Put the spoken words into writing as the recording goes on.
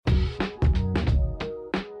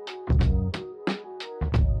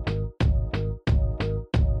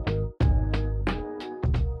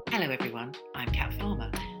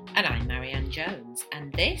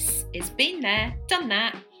this is Been There, Done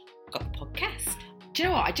That, Got the Podcast. Do you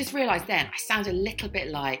know what? I just realised then I sound a little bit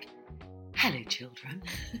like, hello, children.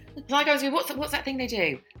 Like I was going, what's that thing they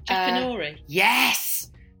do? Jackanory.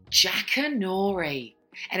 Yes! Jackanory.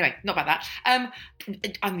 Anyway, not about that.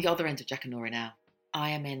 I'm the other end of Jackanory now.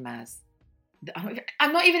 I am in Maz.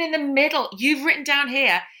 I'm not even in the middle. You've written down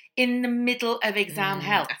here, in the middle of exam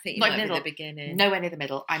hell. I think you Not might be middle. the beginning. Nowhere near the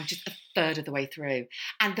middle. I'm just a third of the way through.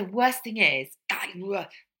 And the worst thing is,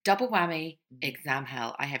 double whammy, exam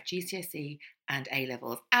hell. I have GCSE and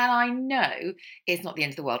A-levels. And I know it's not the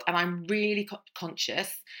end of the world. And I'm really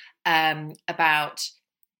conscious about,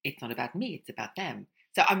 it's not about me, it's about them.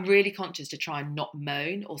 So I'm really conscious to try and not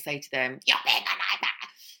moan or say to them, you're being a nightmare.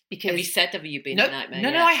 Because, have you been a nightmare?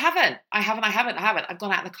 No, I haven't. I've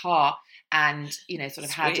gone out of the car and, sort of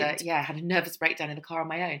had a nervous breakdown in the car on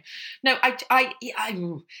my own. No, I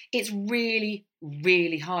it's really,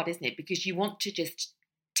 really hard, isn't it? Because you want to just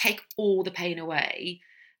take all the pain away,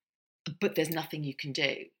 but there's nothing you can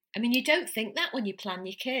do. I mean, you don't think that when you plan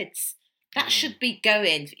your kids. That should be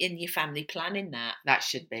going in your family planning, that. That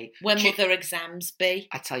should be. When will their exams be?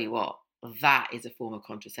 I tell you what, that is a form of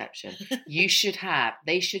contraception. They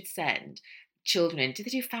should send children in. Do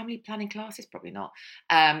they do family planning classes? Probably not.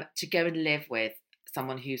 To go and live with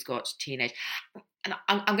someone who's got teenage. And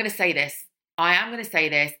I'm going to say this. I am going to say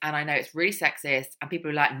this, and I know it's really sexist, and people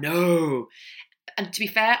are like, no. And to be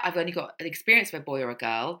fair, I've only got an experience with a boy or a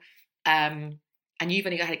girl, and you've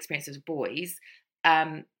only had experiences with boys.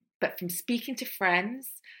 But from speaking to friends,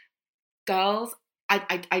 girls,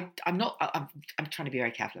 I'm trying to be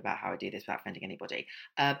very careful about how I do this without offending anybody.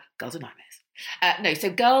 Girls are nightmares.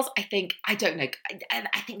 So girls, I don't know.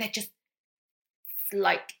 I think they're just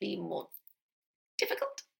slightly more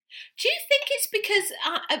difficult. Do you think it's because,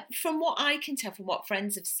 from what I can tell, from what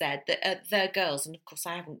friends have said, that their girls, and of course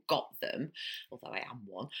I haven't got them, although I am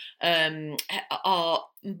one, are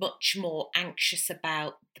much more anxious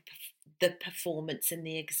about the performance in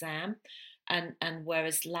the exam, and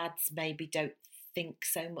whereas lads maybe don't think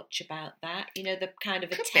so much about that, the kind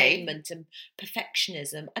of attainment and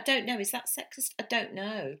perfectionism. I don't know, is that sexist? I don't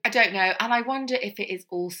know, and I wonder if it is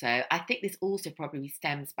also, I think this also probably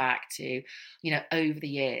stems back to over the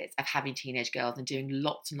years of having teenage girls and doing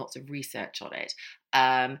lots and lots of research on it.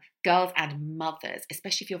 Girls and mothers,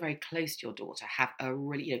 especially if you're very close to your daughter, have a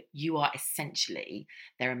really, you are essentially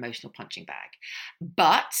their emotional punching bag,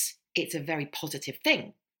 but it's a very positive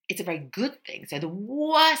thing. It's a very good thing. So the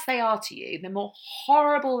worse they are to you, the more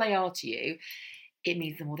horrible they are to you, it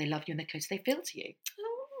means the more they love you and the closer they feel to you.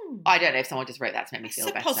 Oh. I don't know if someone just wrote that to make me feel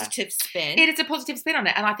better. It's a positive spin. It is a positive spin on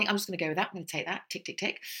it. And I think I'm just going to go with that. I'm going to take that. Tick, tick,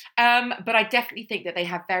 tick. But I definitely think that they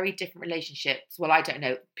have very different relationships. Well, I don't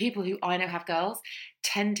know. People who I know have girls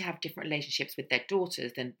tend to have different relationships with their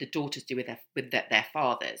daughters than the daughters do with their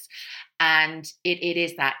fathers. And it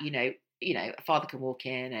is that, a father can walk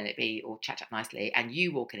in and or chat nicely, and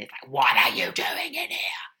you walk in, it's like, what are you doing in here?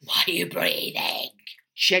 Why are you breathing?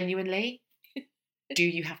 Genuinely, do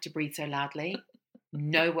you have to breathe so loudly?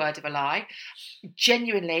 No word of a lie.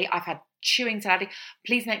 Genuinely, I've had chewing so loudly.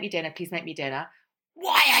 Please make me dinner. Please make me dinner.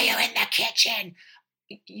 Why are you in the kitchen?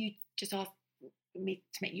 You just asked me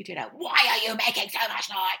to make you dinner. Why are you making so much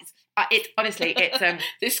noise? It's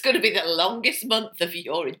this is going to be the longest month of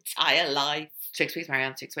your entire life. 6 weeks,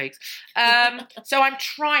 Marianne, 6 weeks. So I'm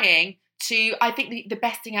trying to, I think the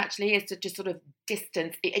best thing actually is to just sort of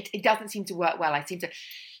distance. It doesn't seem to work well. I seem to,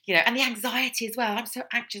 and the anxiety as well. I'm so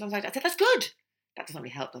anxious. I said, that's good. That doesn't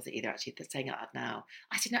really help, does it, either, actually, saying it out now.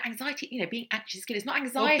 I said, no, anxiety, being anxious is good. It's not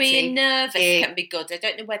anxiety. Or being nervous can be good. I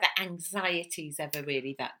don't know whether anxiety is ever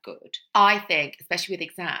really that good. I think, especially with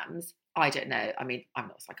exams, I don't know. I mean, I'm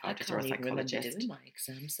not a psychiatrist or a psychologist. I can't even remember doing my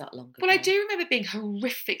exams that long ago. Well, I do remember being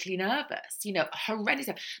horrifically nervous, horrendous.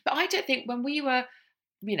 But I don't think when we were,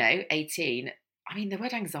 18, I mean, the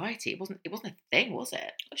word anxiety, it wasn't a thing, was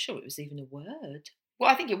it? I'm sure it was even a word. Well,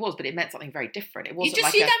 I think it was, but it meant something very different. It wasn't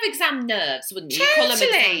you'd have exam nerves, wouldn't you? Totally. You call them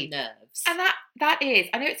exam nerves. And that is,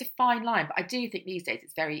 I know it's a fine line, but I do think these days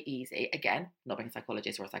it's very easy, again, not being a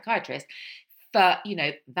psychologist or a psychiatrist, for,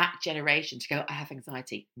 that generation to go, I have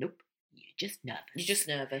anxiety. Nope. You're just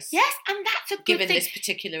nervous. Yes, and that's a good Given thing. this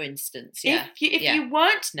particular instance, yeah. If you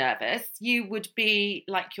weren't nervous, you would be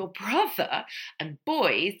like your brother and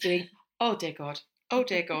boys doing, oh dear God,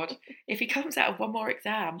 if he comes out of one more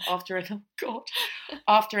exam after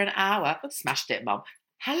an hour, smashed it, Mum.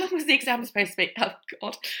 How long was the exam supposed to be? Oh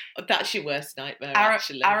God. That's your worst nightmare,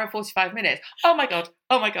 actually. Hour and 45 minutes. Oh my God.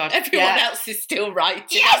 Everyone else is still writing.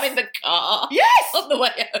 Yes. I'm in the car. Yes. On the way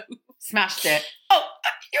home. Smashed it. Oh,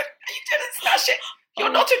 you didn't smash it.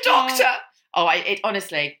 You're not a doctor. God. Oh,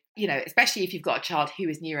 honestly, you know, especially if you've got a child who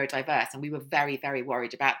is neurodiverse, and we were very, very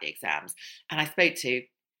worried about the exams. And I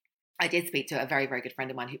did speak to a very, very good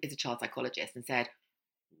friend of mine who is a child psychologist and said,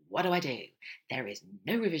 what do I do? There is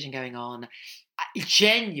no revision going on.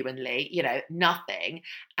 Genuinely, you know, nothing.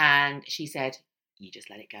 And she said, you just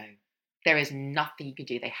let it go. There is nothing you can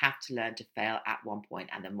do. They have to learn to fail at one point.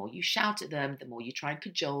 And the more you shout at them, the more you try and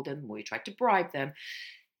cajole them, the more you try to bribe them,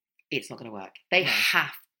 it's not going to work. They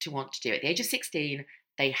have to want to do it. At the age of 16,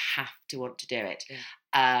 they have to want to do it.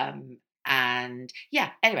 Yeah. And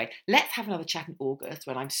yeah, anyway, let's have another chat in August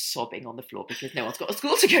when I'm sobbing on the floor because no one's got a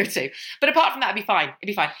school to go to. But apart from that, it'd be fine. It'd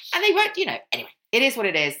be fine. And they won't, you know, anyway, it is what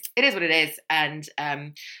it is. It is what it is. And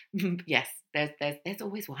yes, there's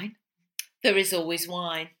always wine. There is always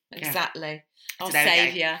wine. Exactly. Yeah. Our So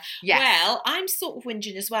saviour. Yes. Well, I'm sort of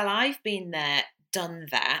whinging as well. I've been there, done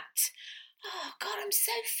that. Oh, God, I'm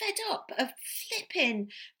so fed up of flipping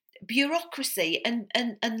bureaucracy and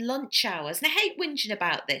lunch hours. And I hate whinging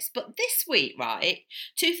about this, but this week, right,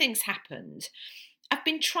 two things happened. I've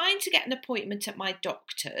been trying to get an appointment at my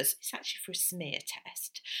doctor's. It's actually for a smear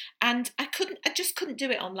test. And I just couldn't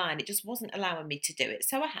do it online. It just wasn't allowing me to do it.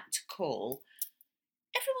 So I had to call.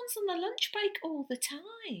 Everyone's on their lunch break all the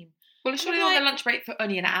time. Well, it's surely on their lunch break for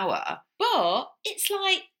only an hour. But it's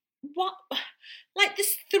like, what? Like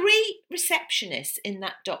there's 3 receptionists in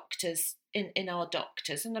that doctor's, in our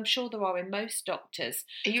doctors, and I'm sure there are in most doctors.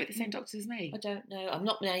 Are you at the same doctor as me? I don't know. I'm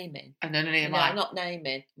not naming. Oh, no, I'm not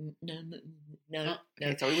naming. No.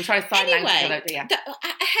 Okay, sorry, we'll try to sign language. Yeah.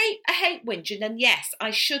 I hate whinging, and yes,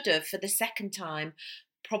 I should have for the second time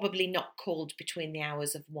probably not called between the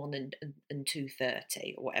hours of 1 and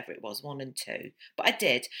 2:30 or whatever it was, 1 and 2, but I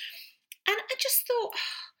did, and I just thought,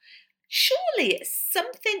 surely it's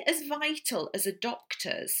something as vital as a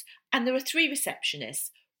doctor's, and there are 3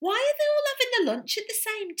 receptionists. Why are they all having the lunch at the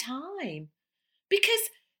same time? Because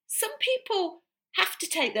some people have to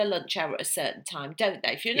take their lunch hour at a certain time, don't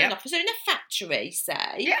they? If you're in an office or in a factory,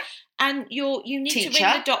 say, and you need to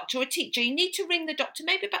ring the doctor or a teacher, you need to ring the doctor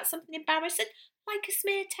maybe about something embarrassing, like a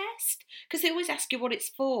smear test, because they always ask you what it's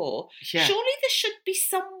for. Yeah. Surely there should be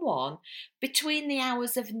someone between the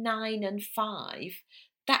hours of 9 and 5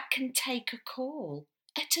 that can take a call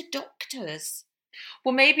at a doctor's.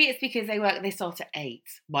 Well, maybe it's because they start at 8.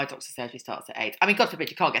 My doctor's surgery starts at 8. I mean, God forbid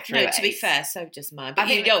you can't get through. No, to be fair, so does mine. But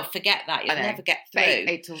you don't forget that you'll never get through.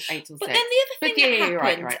 8 till 6. But then the other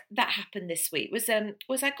thing that happened this week was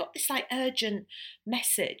I got this like urgent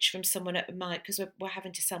message from someone at my, because we're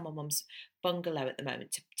having to sell my mum's bungalow at the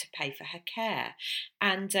moment to pay for her care,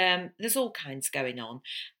 and there's all kinds going on.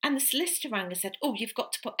 And the solicitor rang and said, "Oh, you've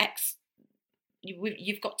got to put X.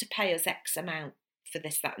 You've got to pay us X amount for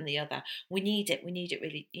this, that and the other. We need it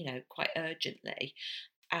really, quite urgently."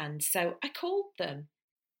 And so I called them.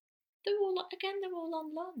 They're all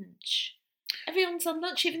on lunch. Everyone's on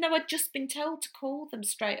lunch, even though I'd just been told to call them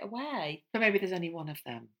straight away. But maybe there's only one of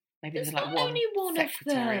them. Maybe there's like not only one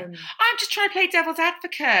secretary. of them. I'm just trying to play devil's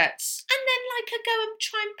advocate. And then I go and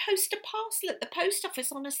try and post a parcel at the post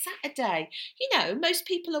office on a Saturday. Most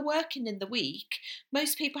people are working in the week.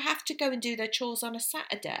 Most people have to go and do their chores on a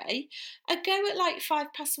Saturday. I go at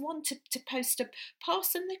 1:05 to post a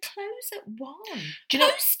parcel, and they close at 1. Do you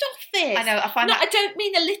post office. I know. I don't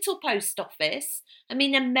mean a little post office. I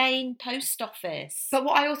mean a main post office. But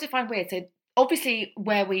what I also find weird, so obviously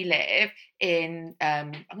where we live in,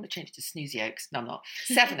 I'm going to change it to Snoozy Oaks. No, I'm not.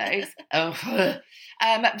 Sevenoaks.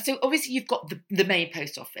 So obviously you've got the main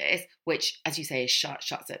post office, which, as you say,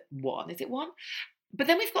 shuts at 1. Is it 1? But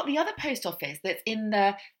then we've got the other post office that's in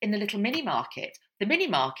the little mini market. The mini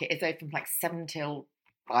market is open from 7 till,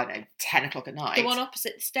 I don't know, 10 o'clock at night. The one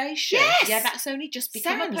opposite the station. Yes. Yeah, that's only just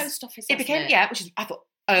become a post office. It became, which is, I thought,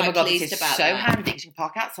 oh my God, this is so handy because you can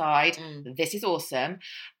park outside. This is awesome.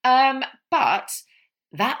 But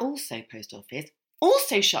that post office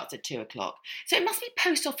also shuts at 2 o'clock. So it must be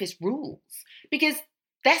post office rules because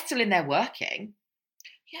they're still in there working.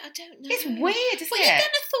 Yeah, I don't know. It's weird, isn't it? But you then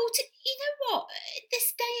I thought, you know what?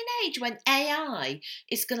 This day and age when AI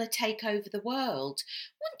is going to take over the world,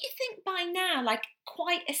 wouldn't you think by now,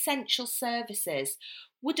 quite essential services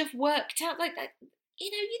would have worked out like that? They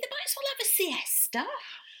might as well have a siesta.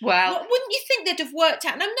 Well, wouldn't you think they'd have worked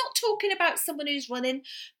out? And I'm not talking about someone who's running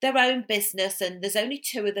their own business and there's only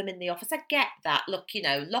 2 of them in the office. I get that. Look,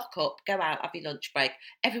 lock up, go out, have your lunch break.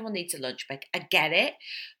 Everyone needs a lunch break. I get it.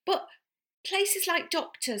 But places like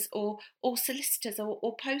doctors or solicitors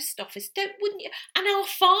or post office, wouldn't you? And our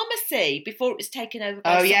pharmacy, before it was taken over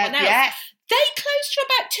by someone else, yes. They closed for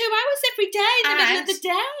about 2 hours every day in the middle of the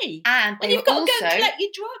day. And when you've got to go and collect your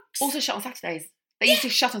drugs. Also shut on Saturdays. They used to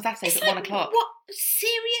shut on Saturdays at 1 o'clock. What?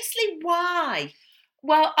 Seriously, why?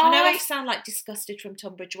 Well, I know I I sound like Disgusted from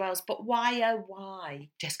Tunbridge Wells, but why, oh why?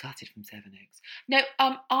 discarded from Sevenoaks. No,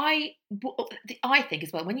 I think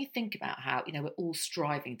as well, when you think about how, we're all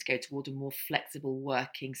striving to go toward a more flexible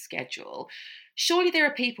working schedule, surely there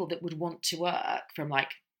are people that would want to work from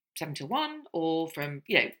like 7 to 1 or from,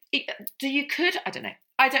 you could, I don't know,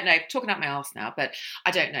 talking out my arse now, but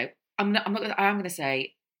I don't know. I am going to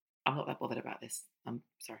say, I'm not that bothered about this. I'm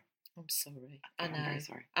sorry. I'm sorry. I know. I'm very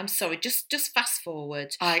sorry. I'm sorry. Just fast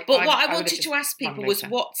forward. But what I would wanted have to ask people was,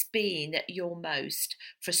 later. what's been your most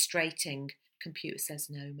frustrating computer says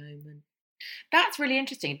no moment? That's really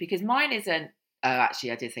interesting because mine isn't. Oh,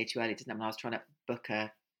 actually, I did say too early, didn't I? When I was trying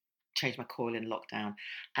to change my coil in lockdown,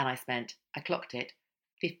 and I clocked it,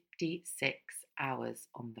 56 hours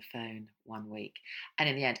on the phone 1 week. And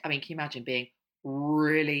in the end, can you imagine being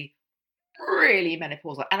really, really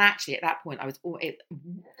menopausal? And actually, at that point, I was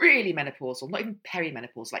really menopausal, not even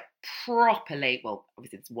perimenopausal, like properly. Well,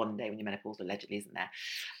 obviously, it's one day when you're menopausal, allegedly, isn't there?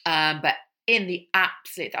 But in the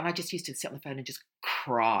absolute, and I just used to sit on the phone and just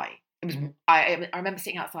cry. It was. I remember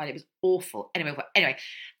sitting outside. It was awful. Anyway,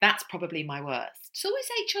 that's probably my worst. So is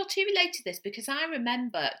HRT related this? Because I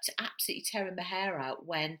remember absolutely tearing my hair out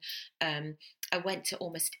when I went to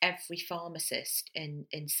almost every pharmacist in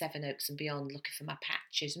Sevenoaks and beyond looking for my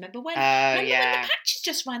patches. Remember when the patches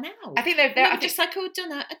just ran out? I think they're just like, I don't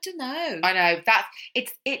know. I know that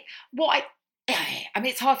it's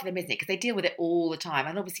hard for them, isn't it? Because they deal with it all the time,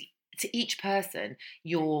 and obviously to each person,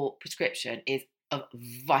 your prescription is of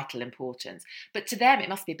vital importance. But to them, it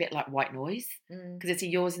must be a bit like white noise because it's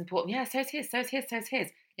yours is important. Yeah, so is his, so is his, so is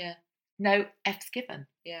his. Yeah. No F's given.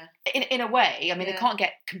 Yeah. In a way, they can't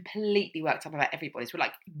get completely worked up about everybody's. We're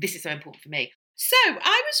like, this is so important for me. So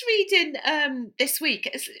I was reading this week.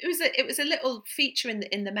 It was a little feature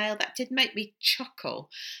in the Mail that did make me chuckle.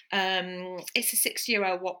 It's a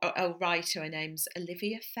 60-year-old writer. Her name's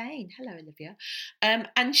Olivia Fain. Hello, Olivia.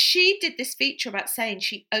 And she did this feature about saying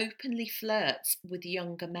she openly flirts with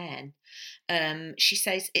younger men. She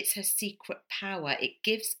says it's her secret power. It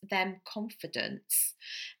gives them confidence.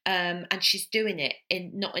 And she's doing it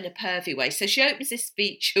not in a pervy way. So she opens this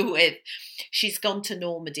feature with, she's gone to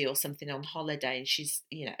Normandy or something on holiday, and she's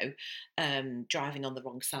driving on the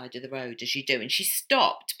wrong side of the road, as you do, and she's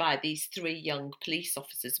stopped by these 3 young police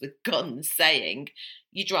officers with guns saying,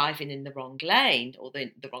 you're driving in the wrong lane or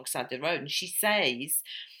the wrong side of the road. And she says,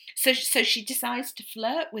 so she decides to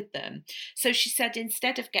flirt with them. So she said,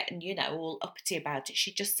 instead of getting, all uppity about it,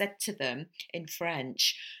 she just said to them in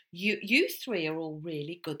French, you 3 are all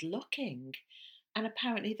really good looking. And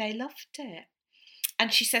apparently they loved it.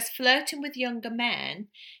 And she says flirting with younger men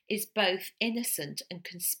is both innocent and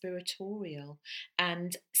conspiratorial,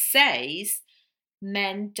 and says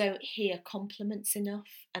men don't hear compliments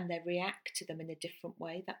enough and they react to them in a different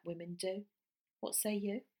way that women do. What say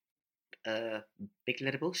you? Big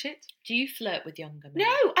lot of bullshit. Do you flirt with younger men?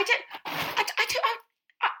 No, I don't.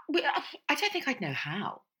 I don't think I'd know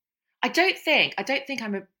how. I don't think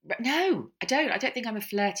I'm a. No, I don't. I don't think I'm a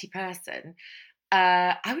flirty person.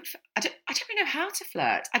 I don't really know how to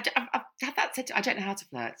flirt. I've had that said. I don't know how to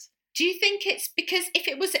flirt. Do you think it's because if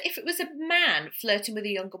it was a man flirting with a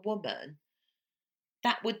younger woman,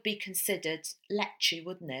 that would be considered lechy,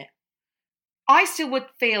 wouldn't it? I still would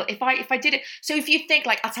feel if I did it. So if you think,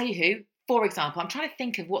 like, I'll tell you who. For example, I'm trying to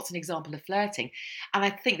think of what's an example of flirting, and I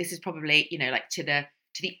think this is probably like to the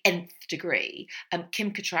nth degree.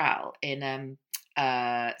 Kim Cattrall in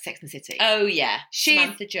Sex and the City. Oh yeah, she's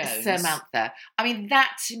Samantha Jones. Samantha.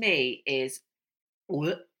 That to me is.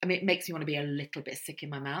 It makes me want to be a little bit sick in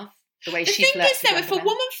my mouth. The way she flirts. The thing is, though, if a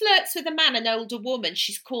woman flirts with a man, an older woman,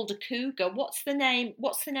 she's called a cougar. What's the name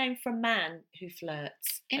for a man who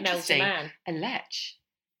flirts? An older man. A lech.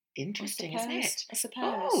 Interesting, isn't it? I suppose.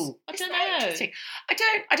 Oh, I don't know. Interesting. I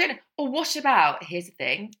don't know. Or what about? Here's the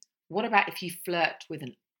thing. What about if you flirt with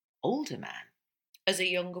an older man as a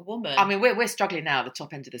younger woman? We're struggling now at the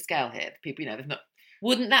top end of the scale here. The people, they've not.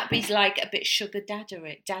 Wouldn't that be like a bit sugar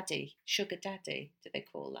daddy? Do they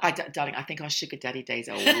call that? Darling, I think our sugar daddy days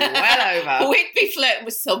are well over. We'd be flirting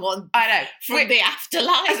with someone. I know from the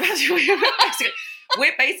afterlife.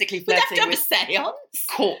 We're basically flirting we'd have to have a seance.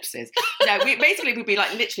 Corpses. No, we'd be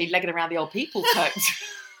like literally legging around the old people's homes.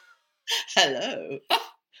 Hello.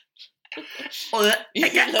 You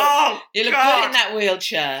look good in that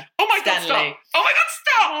wheelchair. Oh my Stanley. God, stop. Oh my God,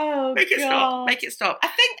 stop. Oh, Make it stop. Make it stop. I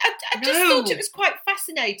just thought it was quite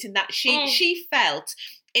fascinating that she felt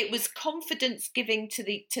it was confidence giving to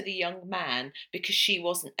the young man because she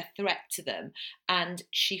wasn't a threat to them, and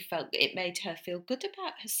she felt it made her feel good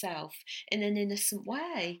about herself in an innocent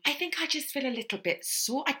way. I think I just feel a little bit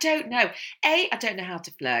sore. I don't know. A, I don't know how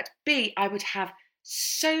to flirt. B, I would have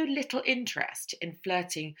so little interest in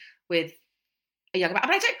flirting with a young man. I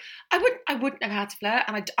mean, I wouldn't know how to flirt,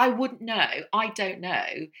 and I wouldn't know. I don't know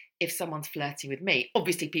if someone's flirting with me.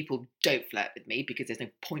 Obviously, people don't flirt with me because there's no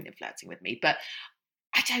point in flirting with me. But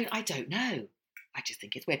I don't know. I just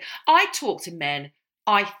think it's weird. I talk to men,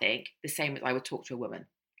 I think, the same as I would talk to a woman.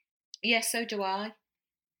 Yeah, so do I.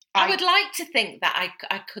 I would like to think that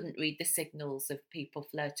I couldn't read the signals of people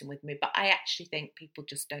flirting with me, but I actually think people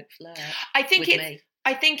just don't flirt with me.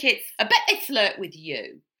 I bet they flirt with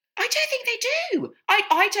you. I don't think they do.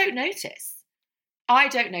 I don't notice. I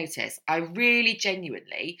don't notice. I really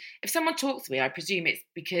genuinely, if someone talks to me, I presume it's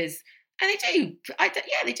because, and they do.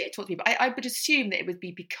 They do talk to me, but I would assume that it would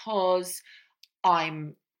be because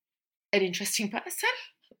I'm an interesting person.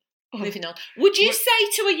 Moving on. Would you say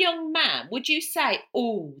to a young man,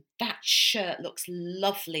 oh, that shirt looks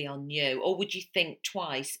lovely on you? Or would you think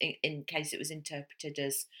twice in case it was interpreted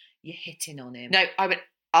as you're hitting on him? No, I would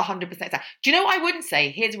 100% say. Do you know what I wouldn't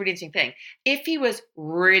say? Here's a really interesting thing. If he was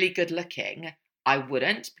really good looking, I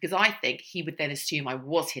wouldn't, because I think he would then assume I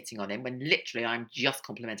was hitting on him when literally I'm just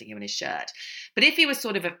complimenting him on his shirt. But if he was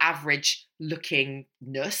sort of average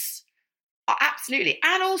lookingness, absolutely.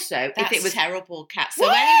 And also, that's if it was terrible, Kat. So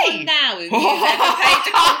anyone now who you've ever paid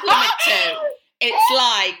a compliment to, it's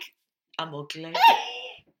like, I'm ugly.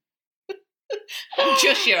 I'm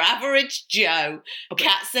just your average Joe.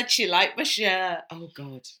 Kat said she liked my shirt. Oh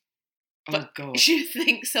God. God. She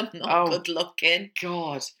thinks I'm not good looking.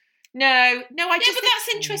 God. No, but that's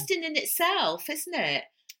interesting in itself, isn't it?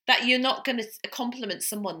 That you're not going to compliment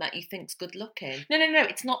someone that you think's good looking. No,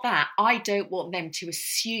 it's not that. I don't want them to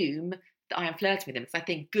assume that I am flirting with them, because I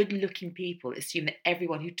think good-looking people assume that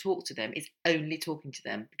everyone who talks to them is only talking to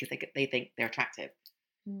them because they think they're attractive.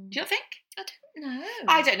 Do you not think? I don't know.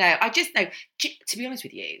 I don't know. I just know. To be honest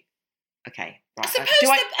with you, okay, right. I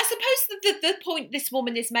suppose the point this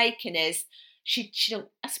woman is making is she don't.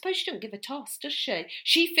 I suppose she don't give a toss, does she?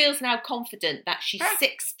 She feels now confident that she's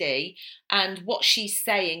 60 and what she's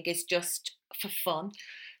saying is just for fun.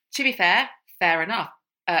 To be fair enough.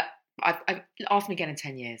 I've asked me again in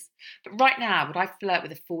 10 years. But right now, would I flirt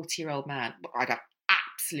with a 40-year-old man? I'd have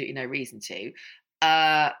absolutely no reason to.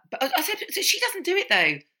 But I said, she doesn't do it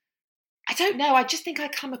though. I don't know. I just think I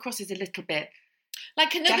come across as a little bit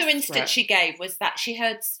like another desperate. instance she gave was that she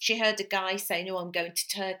heard a guy saying, "Oh, I'm going to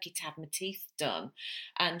Turkey to have my teeth done,"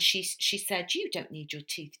 and she said, "You don't need your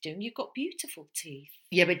teeth done. You've got beautiful teeth."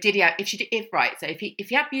 Yeah, but did he have? So if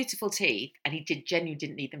he had beautiful teeth and he genuinely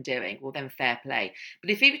didn't need them doing, well then fair play.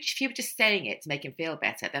 But if you were just saying it to make him feel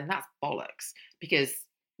better, then that's bollocks. Because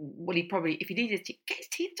well, if he needed to get his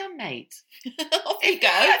teeth done, mate. Off you go.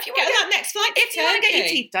 If you want that next flight, if you want to get your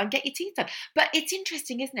teeth done, get your teeth done. But it's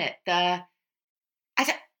interesting, isn't it?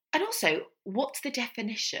 And also, what's the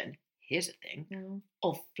definition? Here's the thing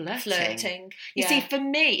of flirting. You see, for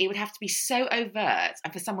me, it would have to be so overt,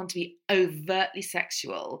 and for someone to be overtly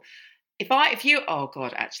sexual. If you, oh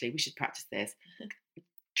God, actually, we should practice this.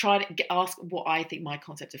 Try to ask what I think my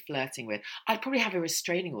concept of flirting with. I'd probably have a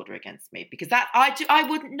restraining order against me because I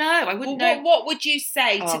wouldn't know. I wouldn't know. What would you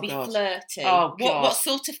say to be flirty? Oh, what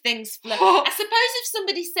sort of things flirt? I suppose if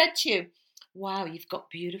somebody said to you, "Wow, you've got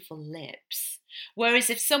beautiful lips," whereas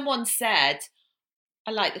if someone said,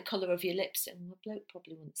 "I like the colour of your lipstick," well, a bloke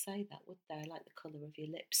probably wouldn't say that, would they? "I like the colour of your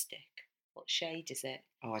lipstick." What shade is it?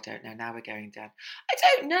 Oh, I don't know. Now we're going down. I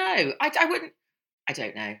don't know. I wouldn't. I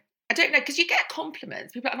don't know. I don't know, because you get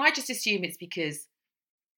compliments, people, and I just assume it's because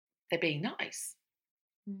they're being nice.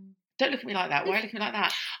 Don't look at me like that. Why are you looking at me like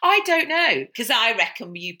that? I don't know. Because I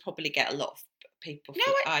reckon you probably get a lot of people.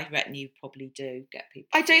 No, I reckon you probably do get people.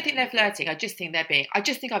 I don't think they're flirting. I just think they're being. I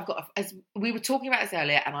just think I've got. As we were talking about this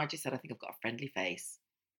earlier, and I just said I think I've got a friendly face.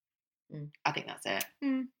 I think that's it.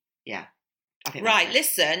 Yeah. I think. Right.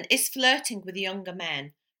 Listen, is flirting with younger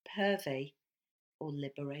men pervy or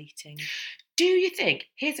liberating? Do you think,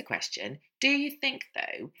 here's a question, do you think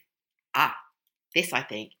though, this I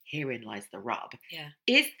think, herein lies the rub. Yeah.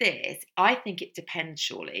 Is this, I think it depends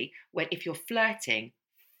surely, if you're flirting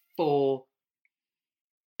for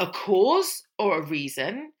a cause or a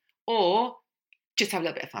reason, or just have a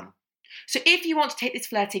little bit of fun. So if you want to take this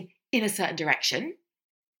flirting in a certain direction,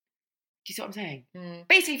 do you see what I'm saying?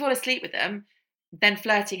 Basically, fall asleep with them, then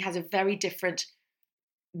flirting has a very different,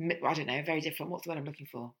 what's the word I'm looking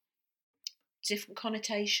for? Different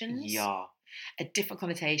connotations? Yeah. A different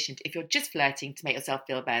connotation. If you're just flirting to make yourself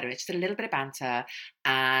feel better, it's just a little bit of banter,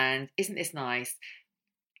 and isn't this nice?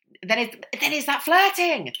 Then is that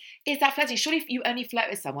flirting? Is that flirting? Surely if you only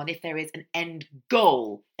flirt with someone if there is an end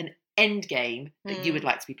goal, an end game that you would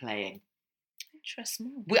like to be playing.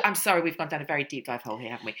 Interesting. I'm sorry, we've gone down a very deep dive hole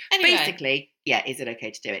here, haven't we? Anyway. Basically, yeah, is it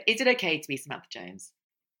okay to do it? Is it okay to be Samantha Jones?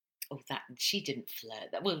 Oh, that she didn't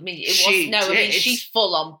flirt. That well, I mean, She I mean, did. she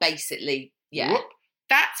full on basically, yeah. Whoop.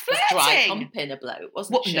 That's Was dry flirting. humping a bloke,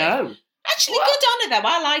 wasn't she? No. Actually, good on her though.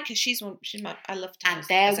 I like her. I love her. And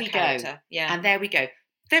there as a we character. go. Yeah. And there we go.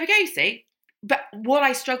 There we go, you see. But what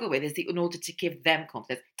I struggle with is that in order to give them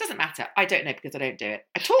confidence, doesn't matter. I don't know because I don't do it.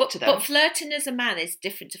 I talk to them. But flirting as a man is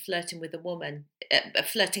different to flirting with a woman.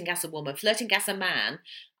 Flirting as a woman. Flirting as a man,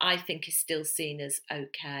 I think, is still seen as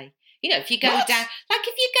okay. You know, if you go down, like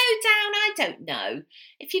if you go down, I don't know,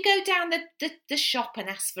 if you go down the shop and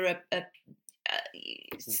ask for a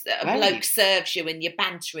bloke serves you and you're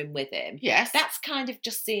bantering with him. Yes. That's kind of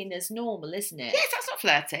just seen as normal, isn't it? Yes, that's not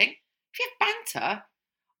flirting. If you have banter,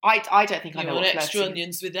 I don't think I know what flirting is. Extra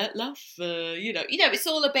onions with that laugh. You know, it's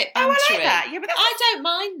all a bit bantering. Oh, I like that. Yeah, but I don't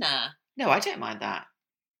mind that. No, I don't mind that.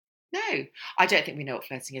 No, I don't think we know what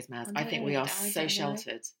flirting is, Maz. I think we are so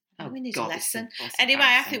sheltered. Oh, we need God, a lesson. Anyway,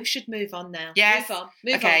 I think we should move on now. Yes.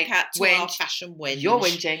 Move on, Kat, to our fashion whinge. You're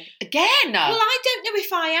whinging. Again? Well, I don't know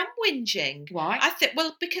if I am whinging. Why?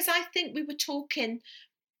 Because I think we were talking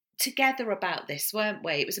together about this, weren't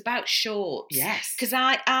we? It was about shorts. Yes. Because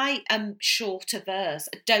I am short averse.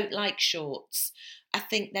 I don't like shorts. I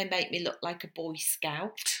think they make me look like a Boy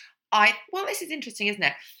Scout. Well, this is interesting, isn't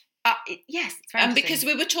it? Yes, it's very interesting. And because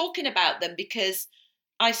we were talking about them because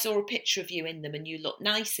I saw a picture of you in them and you look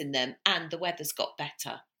nice in them and the weather's got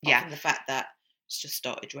better. Apart from the fact that it's just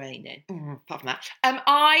started raining. Apart from that.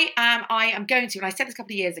 I am going to, and I said this a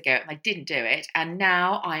couple of years ago and I didn't do it, and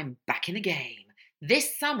now I'm back in the game.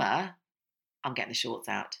 This summer, I'm getting the shorts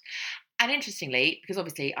out. And interestingly, because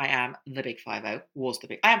obviously I am the big 50, I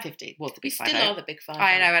am 50, was the big 50. Still are the big 50.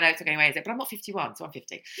 I know, it's not going away, is it? But I'm not 51, so I'm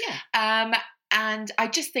 50. Yeah. And I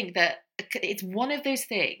just think that it's one of those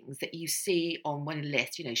things that you see on one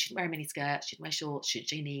list, you know, shouldn't wear a mini skirt, shouldn't wear shorts, shouldn't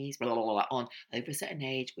show knees, blah, blah, blah, blah, on over a certain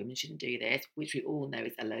age, women shouldn't do this, which we all know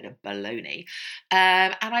is a load of baloney.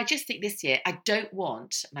 And I just think this year, I don't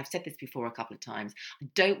want, and I've said this before a couple of times, I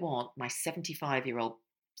don't want my 75-year-old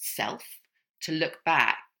self to look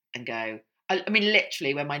back and go, I mean,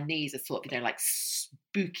 literally, when my knees are sort of, you know, like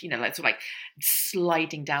spooky, you know, like sort of like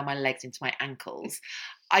sliding down my legs into my ankles.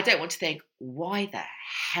 I don't want to think, why the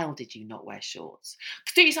hell did you not wear shorts?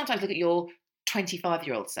 Because do you sometimes look at your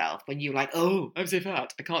 25-year-old self when you're like, oh, I'm so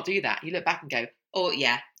fat, I can't do that. You look back and go, oh,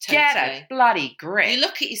 yeah, totally. Get a bloody grip. You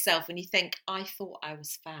look at yourself and you think, I thought I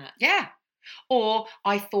was fat. Yeah. Or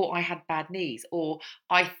I thought I had bad knees. Or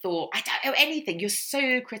I thought, I don't know, anything. You're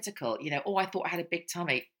so critical, you know, or I thought I had a big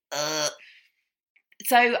tummy.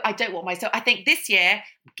 So I don't want myself. I think this year,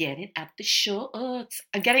 I'm getting out the shorts.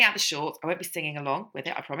 I'm getting out the shorts. I won't be singing along with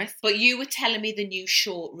it, I promise. But you were telling me the new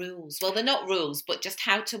short rules. Well, they're not rules, but just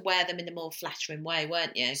how to wear them in a more flattering way,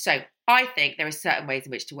 weren't you? So I think there are certain ways in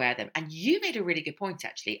which to wear them. And you made a really good point,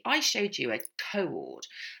 actually. I showed you a cord.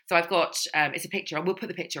 So I've got, it's a picture. I will put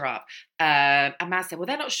the picture up. And Maz said, well,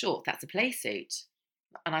 they're not shorts. That's a play suit.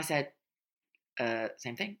 And I said,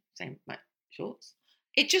 same thing. Same, like, shorts.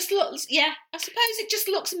 It just looks, I suppose it just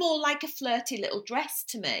looks more like a flirty little dress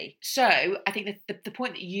to me. So I think the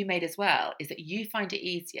point that you made as well is that you find it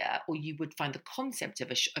easier, or you would find the concept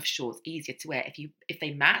of shorts easier to wear if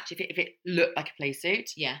they match, if it looked like a play suit.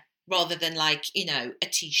 Yeah, rather than like, you know, a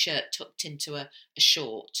T-shirt tucked into a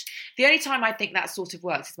short. The only time I think that sort of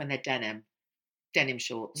works is when they're denim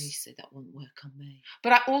shorts. You said that wouldn't work on me.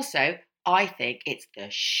 But I think it's the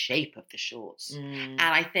shape of the shorts. And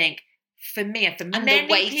I think, for me and for many people... And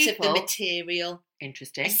the weight of the material.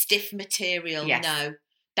 Interesting. A stiff material, yes. No.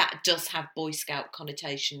 That does have Boy Scout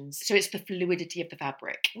connotations. So it's the fluidity of the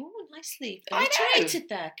fabric. Oh, nicely alliterated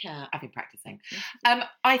there, Kat. I've been practicing.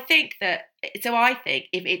 I think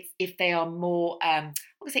if they are more, I'm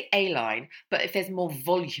going to say A-line, but if there's more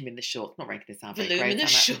volume in the shorts, not making this sound very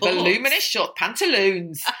great. Voluminous shorts,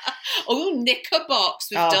 pantaloons. Oh, knickerbox,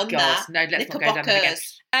 we've done that. No, let's not go down there again.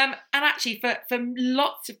 And actually, for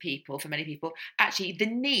lots of people, for many people, actually, the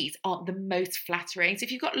knees aren't the most flattering. So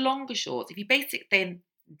if you've got longer shorts, if you basic thin,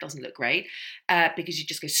 it doesn't look great because you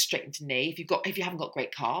just go straight into knee if you haven't got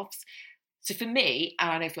great calves. So for me, and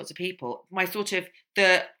I know for lots of people, my sort of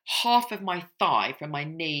the half of my thigh from my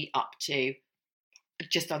knee up to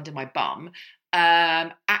just under my bum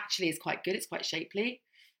actually is quite good. It's quite shapely.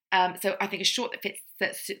 So I think a short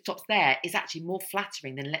that stops there is actually more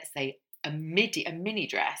flattering than, let's say, a mini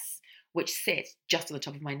dress, which sits just on the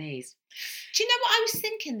top of my knees. Do you know what I was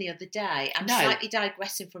thinking the other day? I'm slightly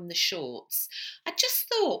digressing from the shorts. I just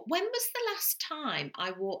thought, when was the last time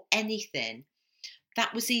I wore anything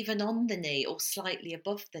that was even on the knee or slightly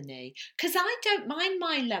above the knee? Because I don't mind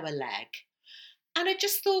my lower leg. And I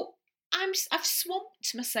just thought, I've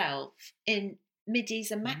swamped myself in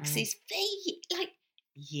middies and Mm-hmm. maxis for like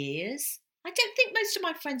years. I don't think most of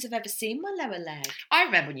my friends have ever seen my lower leg. I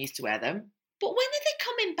remember when you used to wear them. But when are they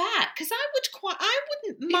coming back? Because I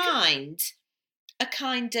wouldn't mind a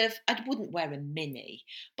kind of, I wouldn't wear a mini,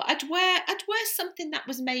 but I'd wear something that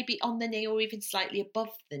was maybe on the knee or even slightly above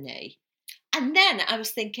the knee. And then I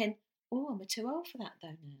was thinking, oh, am I too old for that though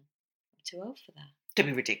now? I'm too old for that. Don't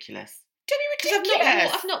be ridiculous. Because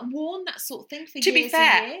I've not worn that sort of thing for to years be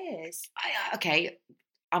fair, and years. Okay,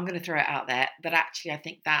 I'm going to throw it out there, but actually I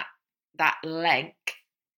think that length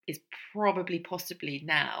is probably possibly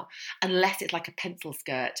now, unless it's like a pencil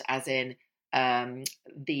skirt, as in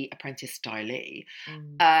The Apprentice stylee.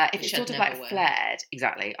 If it's sort of like flared,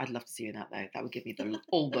 exactly. I'd love to see you in that though. That would give me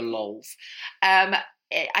all the lols. I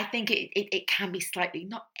think it can be slightly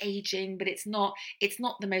not aging, but it's not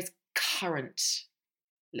the most current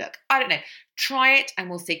look. I don't know. Try it and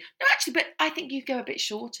we'll see. No, actually, but I think you go a bit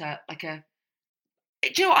shorter, like a. Do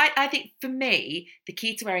you know what? I think for me, the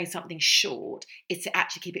key to wearing something short is to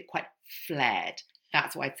actually keep it quite flared.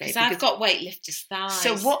 That's what I'd say. Because I've got weightlifter's thighs.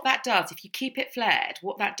 So what that does, if you keep it flared,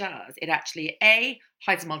 what that does, it actually, A,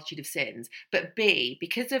 hides a multitude of sins, but B,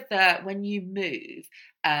 because of when you move,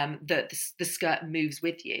 the skirt moves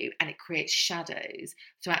with you and it creates shadows.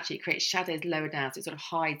 So actually it creates shadows lower down, so it sort of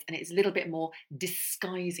hides, and it's a little bit more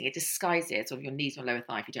disguising. It disguises sort of your knees or lower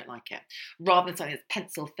thigh if you don't like it, rather than something that's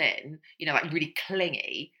pencil thin, like really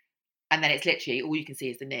clingy, and then it's literally all you can see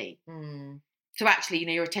is the knee. So actually,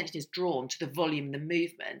 your attention is drawn to the volume and the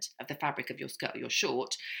movement of the fabric of your skirt or your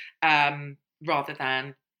short, rather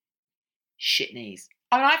than shit knees.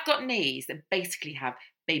 I mean, I've got knees that basically have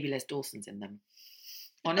baby Les Dawsons in them.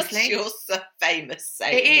 Honestly. You're so famous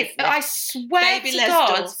saying it is. I swear baby to Les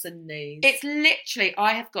God, Dawson knees. It's literally,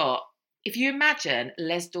 I have got, if you imagine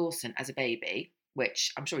Les Dawson as a baby,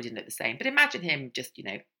 which I'm sure he didn't look the same, but imagine him just,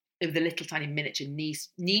 with a little tiny miniature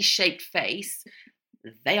knee-shaped face,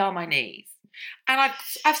 they are my knees. And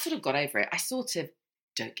I've sort of got over it. I sort of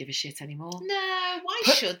don't give a shit anymore. No, why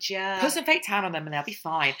should you? Put some fake tan on them and they'll be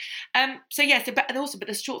fine. But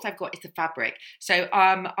the shorts I've got is the fabric. So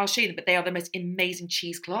I'll show you them, but they are the most amazing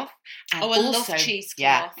cheesecloth. And I love cheesecloth.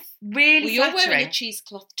 Yeah, really well, flattering. You're wearing a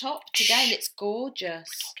cheesecloth top today and it's gorgeous.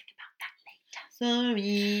 We're talking about that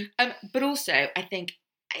later. Sorry. But also, I think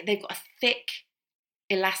they've got a thick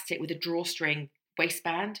elastic with a drawstring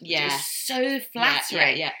waistband, which is so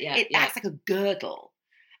flattering. Yeah. It acts like a girdle,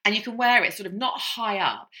 and you can wear it sort of not high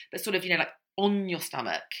up, but sort of like on your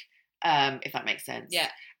stomach, if that makes sense. Yeah.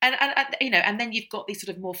 And then you've got these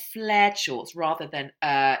sort of more flared shorts rather than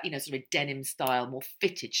sort of a denim style, more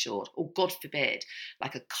fitted short, or God forbid,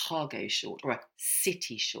 like a cargo short or a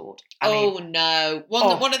city short. I mean, no,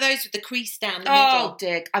 one of those with the crease down the middle. Oh,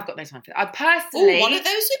 Dick, I've got no time for that. I personally, one of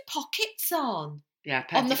those with pockets on. Yeah,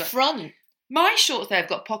 on the front. My shorts, though, have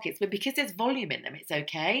got pockets, but because there's volume in them, it's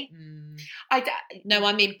okay. No,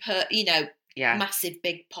 I mean, massive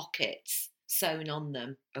big pockets sewn on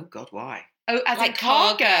them. Oh, God, why? Oh, as like in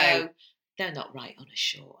cargo. They're not right on a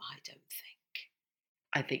short, I don't think.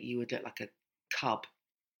 I think you would look like a cub.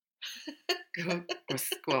 Or a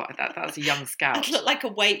squat. That's a young scout. I'd look like a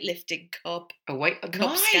weightlifting cub. A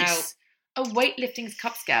cub scout. A weightlifting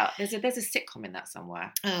Cub Scout. There's a sitcom in that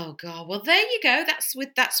somewhere. Oh God! Well, there you go. That's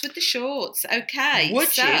with the shorts. Okay.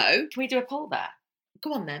 Would you? Can we do a poll there?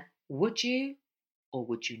 Go on then. Would you, or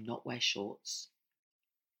would you not wear shorts?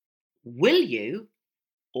 Will you,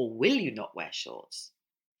 or will you not wear shorts?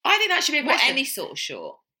 I think that should be a question. Any sort of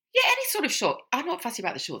short. Yeah, any sort of short. I'm not fussy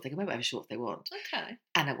about the shorts. They can wear whatever shorts they want. Okay.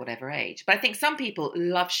 And at whatever age. But I think some people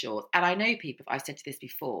love shorts. And I know people, I've said to this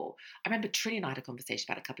before. I remember Trini and I had a conversation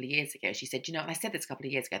about it a couple of years ago. She said, and I said this a couple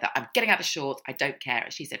of years ago, that I'm getting out the shorts. I don't care.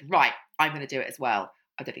 And she said, right, I'm going to do it as well.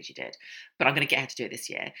 I don't think she did. But I'm going to get her to do it this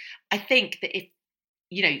year. I think that if,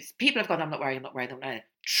 people have gone, I'm not wearing them.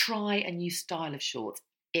 Try a new style of shorts.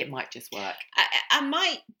 It might just work. I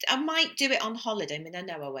might do it on holiday. I mean, I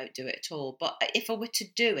know I won't do it at all, but if I were to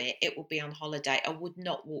do it, it would be on holiday. I would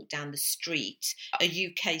not walk down the street, a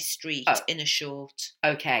UK street, in a short.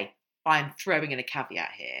 Okay, I'm throwing in a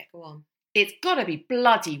caveat here. Go on. It's got to be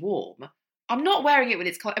bloody warm. I'm not wearing it with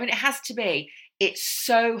its collar. I mean, it has to be. It's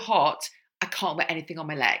so hot, I can't wear anything on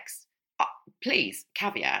my legs. Please,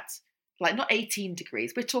 caveat. Like, not 18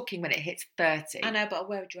 degrees. We're talking when it hits 30. I know, but I'll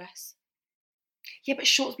wear a dress. Yeah, but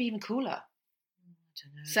shorts be even cooler. I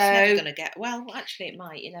don't know. So, it's never going to get... Well, actually, it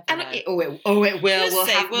might. You never know. It will.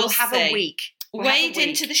 We'll have a week. Wade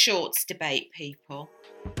into the shorts debate, people.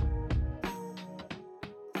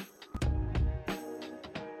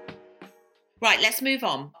 Right, let's move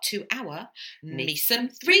on to our Me Some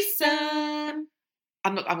Threesome.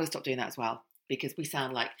 I'm going to stop doing that as well because we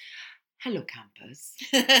sound like, hello, campers.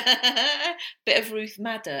 Bit of Ruth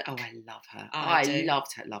Maddock. Oh, I love her. I do.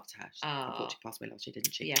 Loved her. Oh. Unfortunately, passed away last year,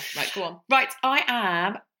 didn't she? Yeah, right, go on. Right, I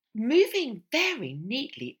am moving very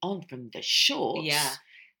neatly on from the shorts. Yeah.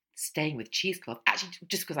 Staying with cheesecloth. Actually,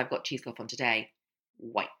 just because I've got cheesecloth on today,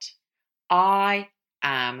 white. I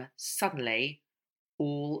am suddenly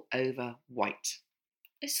all over white.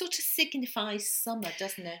 It sort of signifies summer,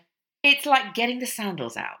 doesn't it? It's like getting the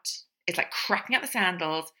sandals out. It's like cracking out the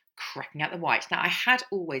sandals, cracking out the white. Now, I had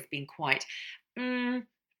always been quite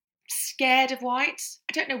scared of white.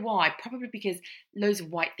 I don't know why. Probably because loads of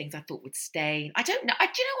white things I thought would stain. I don't know. Do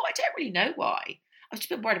you know what? I don't really know why. I was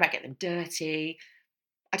just a bit worried about getting them dirty.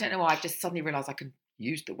 I don't know why. I've just suddenly realised I can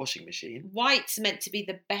use the washing machine. White's meant to be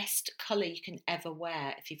the best colour you can ever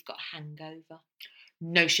wear if you've got a hangover.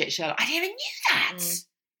 No shit, Sherlock. I didn't even knew that.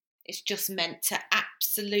 It's just meant to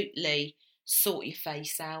absolutely sort your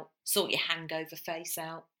face out, sort your hangover face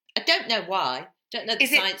out. I don't know why. Don't know the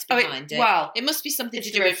science behind it. Well, it must be something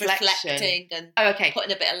to do with reflecting and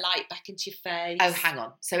putting a bit of light back into your face. Oh, hang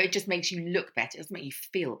on. So it just makes you look better. It doesn't make you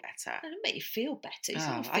feel better. It doesn't make you feel better. You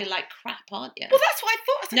feel like crap, aren't you? Well, that's what I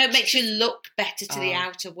thought. No, it makes you look better to the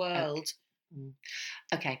outer world.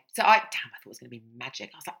 Okay. So I thought it was going to be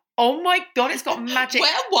magic. I was like, oh my God, it's got magic.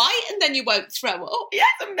 Wear white and then you won't throw up. Yeah,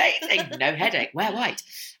 it's amazing. No headache. Wear white.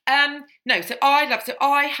 No, so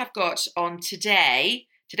I have got on today.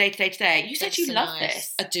 You said you love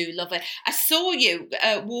this. I do love it. I saw you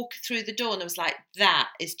walk through the door and I was like, that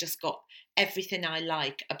has just got everything I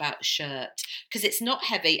like about a shirt. Because it's not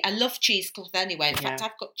heavy. I love cheesecloth anyway. In fact,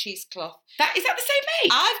 I've got cheesecloth. Is that the same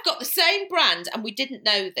make? I've got the same brand, and we didn't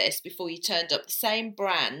know this before you turned up. The same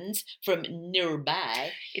brand from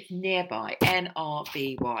Nearby. It's Nearby.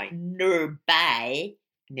 N-R-B-Y. Nearby.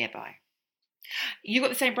 You got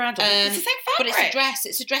the same brand on. It's the same fabric. But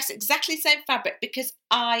it's a dress, exactly the same fabric because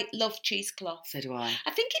I love cheesecloth. So do I.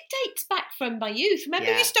 I think it dates back from my youth.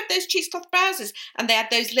 Remember we used to have those cheesecloth trousers and they had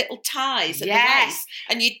those little ties at the waist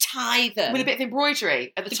and you'd tie them. With a bit of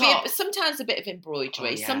embroidery at the top. Sometimes a bit of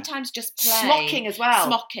embroidery, sometimes just plain. Smocking as well.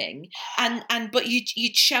 Smocking. But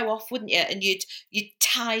you'd show off, wouldn't you? And you'd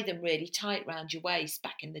tie them really tight round your waist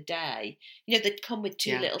back in the day. You know, they'd come with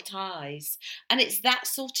two little ties. And it's that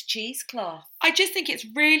sort of cheesecloth. I just think it's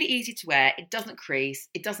really easy to wear. It doesn't crease.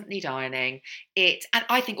 It doesn't need ironing. And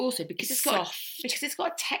I think also because it's got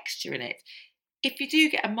a texture in it. If you do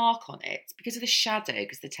get a mark on it, because of the shadow,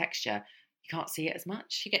 because of the texture, you can't see it as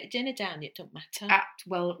much. If you get your dinner down, it don't matter.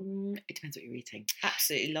 It depends what you're eating.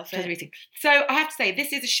 Absolutely love it. So I have to say,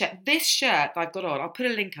 this is a shirt. This shirt that I've got on, I'll put a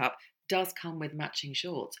link up, does come with matching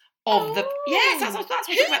shorts. That's what I'm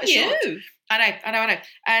talking about, the shorts. I know.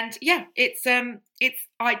 And yeah,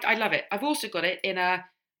 I love it. I've also got it in a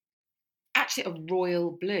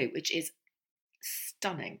royal blue, which is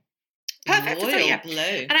stunning. Perfect. Royal blue.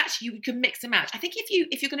 And actually you can mix and match. I think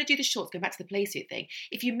if you're going to do the shorts, go back to the play suit thing,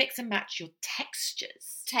 if you mix and match your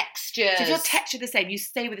textures. So if your texture the same, you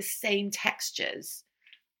stay with the same textures.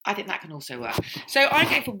 I think that can also work. So I'm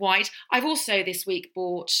going for white. I've also this week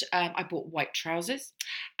bought white trousers.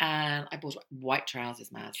 I bought white trousers,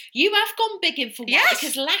 Maz. You have gone big in for white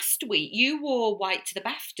because last week you wore white to the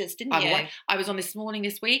BAFTAs, didn't you? I was on this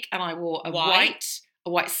week and I wore a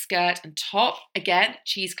white skirt and top. Again,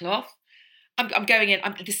 cheesecloth. I'm going in.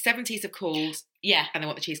 The 70s have called. Yeah. And they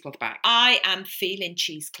want the cheesecloth back. I am feeling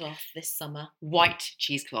cheesecloth this summer. White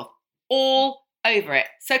cheesecloth. All over it.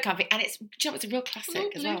 So comfy. And it's a real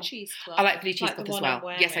classic as well. Cheesecloth. I like blue cheesecloth as well.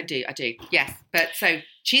 Yes, I do. Yes. But so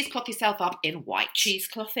cheesecloth yourself up in white.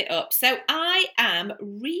 Cheesecloth it up. So I am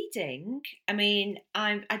reading. I mean,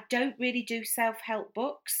 I don't really do self-help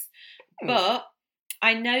books, but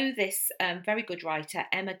I know this very good writer,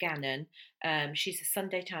 Emma Gannon. She's a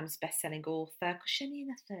Sunday Times bestselling author because she's only in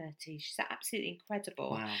her 30s. She's absolutely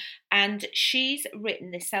incredible. Wow. And she's written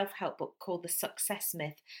this self-help book called The Success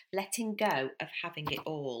Myth, Letting Go of Having It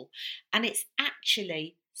All. And it's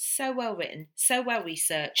actually so well written, so well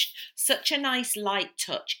researched, such a nice light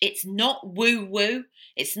touch. It's not woo-woo.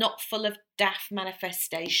 It's not full of daft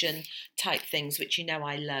manifestation type things, which you know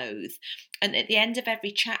I loathe. And at the end of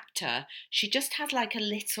every chapter, she just has like a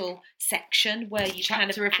little section where you kind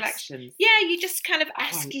of reflections. You just kind of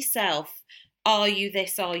ask yourself, are you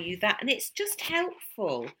this, are you that? And it's just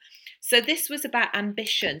helpful. So this was about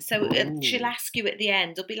ambition. So she'll ask you at the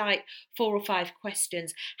end, it'll be like 4 or 5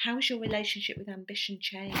 questions. How's your relationship with ambition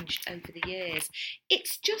changed over the years?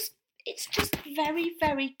 It's just very,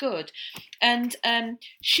 very good. And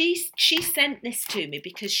she sent this to me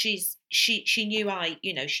because she knew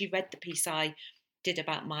she read the piece I did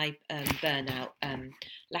about my burnout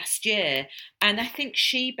last year, and I think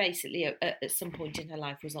she basically at some point in her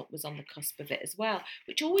life was on the cusp of it as well,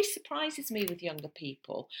 which always surprises me with younger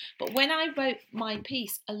people. But when I wrote my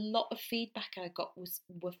piece, a lot of feedback I got was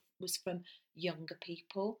from younger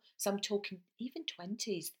people. So I'm talking even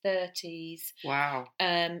 20s, 30s. Wow.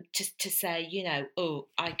 To say, you know, oh,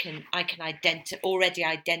 I can already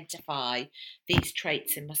identify these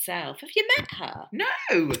traits in myself. Have you met her?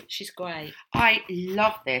 No. She's great. I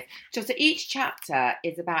love this. So each chapter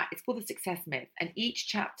is about, it's called the success myth, and each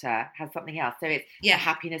chapter has something else. So it's the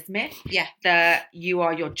happiness myth, the you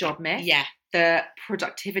are your job myth, the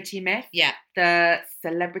productivity myth, the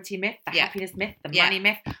celebrity myth, the happiness myth, the money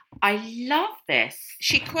myth. I love this.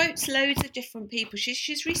 She quotes loads of different people.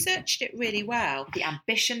 She's researched it really well. The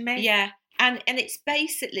ambition myth. Yeah. And it's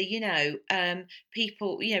basically, you know,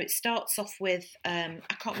 people, you know, it starts off with, I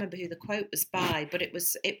can't remember who the quote was by, but it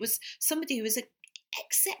was somebody who was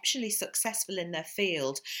exceptionally successful in their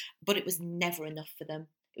field, but it was never enough for them.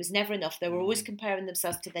 It was never enough. They were always comparing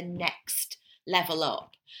themselves to the next level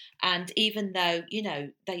up. And even though, you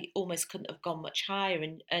know, they almost couldn't have gone much higher,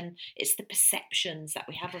 and it's the perceptions that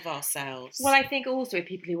we have of ourselves. Well, I think also with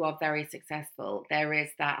people who are very successful, there is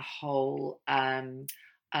that whole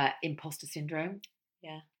imposter syndrome,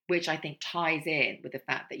 which I think ties in with the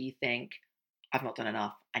fact that you think, I've not done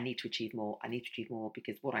enough, I need to achieve more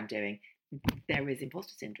because what I'm doing, there is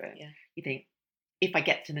imposter syndrome. You think, if I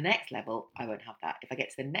get to the next level, I won't have that. If I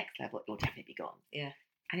get to the next level, it will definitely be gone.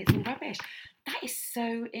 And it's all rubbish. That is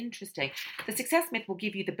so interesting. The success myth will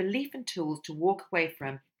give you the belief and tools to walk away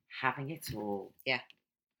from having it all.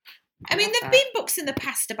 I mean, there've been books in the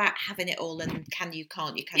past about having it all and can you,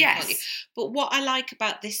 can't you, can't you. But what I like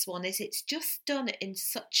about this one is it's just done in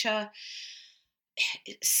such a...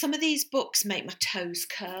 Some of these books make my toes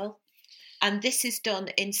curl. And this is done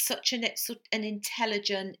in such an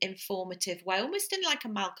intelligent, informative way, almost in like a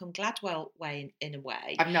Malcolm Gladwell way, in a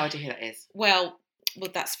way. I've no idea who that is. Well,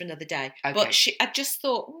 that's for another day. Okay. But I just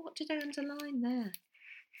thought, what did I underline there?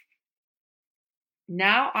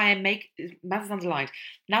 Now Matt's underlined.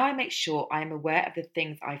 Now I make sure I am aware of the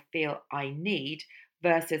things I feel I need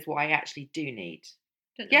versus what I actually do need.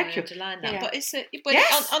 I don't know why I underlined that,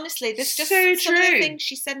 but honestly, there's just so some true. of the things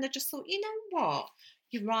she said, and I just thought, you know what,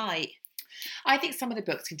 you're right. I think some of the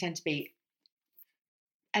books can tend to be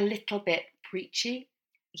a little bit preachy.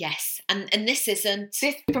 Yes, and this isn't.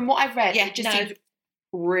 This, from what I've read, it just seems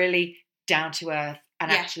really down to earth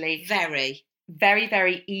and actually very, very,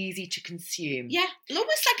 very easy to consume. Yeah,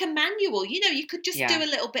 almost like a manual. You know, you could just do a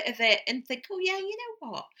little bit of it and think, oh yeah, you know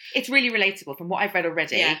what? It's really relatable. From what I've read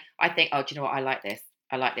already, I think, oh, do you know what? I like this.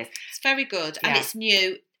 It's very good, and it's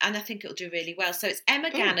new, and I think it'll do really well. So it's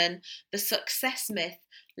Emma Gannon, The Success Myth,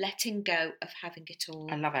 Letting Go of Having It All.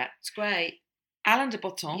 I love it. It's great. Alain de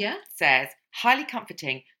Botton says, highly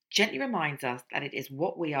comforting, gently reminds us that it is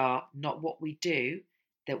what we are, not what we do,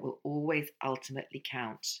 that will always ultimately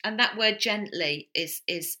count. And that word gently is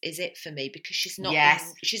it for me, because she's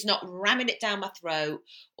not ramming it down my throat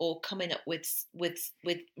or coming up with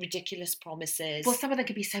ridiculous promises. Well, some of them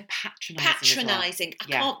can be so patronising. Patronising. I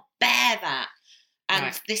can't bear that.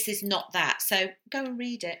 And this is not that. So go and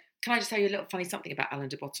read it. Can I just tell you a little funny something about Alain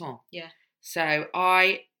de Botton? Yeah. So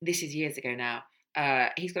this is years ago now.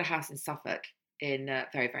 He's got a house in Suffolk, in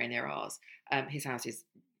very, very near ours. His house is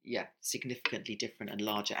significantly different and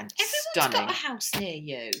larger and stunning. Everyone's got a house near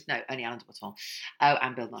you. No, only Alain de Botton. Oh,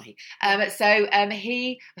 and Bill Nighy.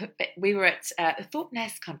 We were at Thorpe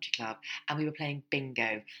Nest Country Club, and we were playing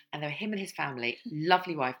bingo. And there were him and his family,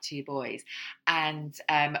 lovely wife, 2 boys. And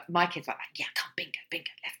my kids were like, come, bingo,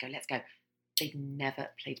 let's go. They'd never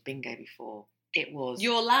played bingo before. It was...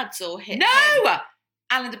 Your lads or him? No!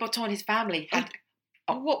 Alain de Botton and his family had...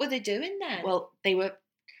 What were they doing then? Well, they were...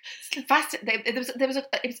 It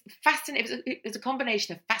was a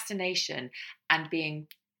combination of fascination and being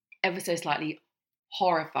ever so slightly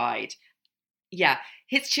horrified. Yeah,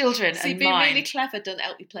 his children and being mine. Really clever doesn't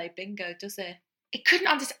help you play bingo, does it? It couldn't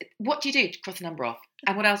understand. What do you do? Cross the number off.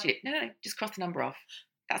 And what else do you do? No, just cross the number off.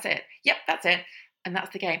 That's it. Yep, that's it. And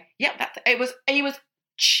that's the game. Yep, it was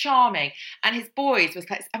charming. And his boys was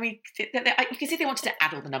like, I mean, you can see they wanted to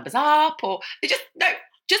add all the numbers up, or they just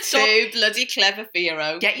Just too bloody clever for your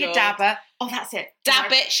own. Get your dabber. Oh, that's it.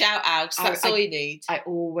 Dab it, shout out. That's all you need. I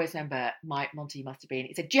always remember Monty must have been.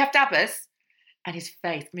 He said, "Do you have dabbers?" And his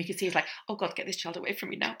face, you can see he's like, "Oh God, get this child away from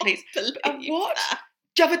me now, please." What? That.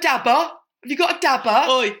 Do you have a dabber? Have you got a dabber?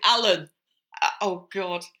 Oi, Alan. Oh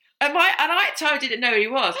God. And I totally didn't know who he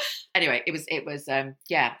was. Anyway, it was and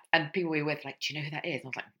people we were with like, "Do you know who that is?" And I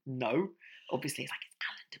was like, "No." Obviously, it's like, it's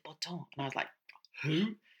Alain de Botton. And I was like,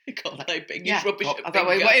 "Who?" You can't play bingo. Yeah. He's rubbish I at thought, bingo.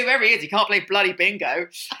 well, whoever he is, he can't play bloody bingo.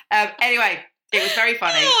 Anyway, it was very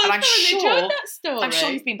funny. Oh, and I'm enjoyed that story. I'm sure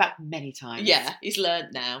he's been back many times. Yeah, he's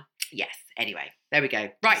learned now. Yes. Anyway, there we go.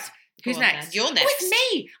 Right. Who's next? Then. You're next. Oh, it's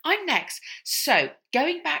me. I'm next. So,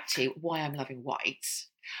 going back to why I'm loving white.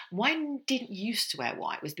 Why I didn't used to wear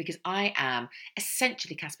white was because I am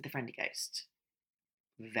essentially Casper the Friendly Ghost.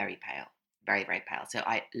 Very pale. Very, very pale. So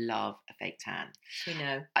I love a fake tan. We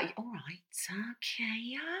know. All right. Okay.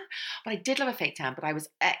 Yeah. But I did love a fake tan, but I was,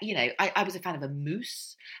 I was a fan of a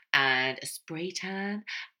mousse and a spray tan.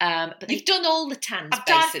 But You've done all the tans,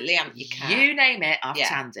 basically, haven't you, Kat? You name it, I've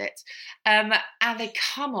tanned it. And they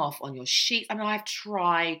come off on your sheets. I mean, I've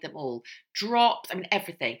tried them all. Drops, I mean,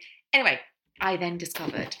 everything. Anyway, I then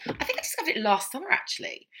discovered, I think I discovered it last summer,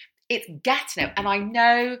 actually. It's Gatineau. And I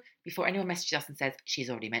know, before anyone messages us and says, she's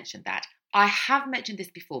already mentioned that, I have mentioned this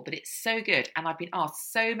before, but it's so good. And I've been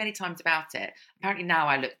asked so many times about it. Apparently now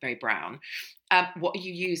I look very brown. What are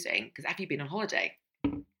you using? Because have you been on holiday?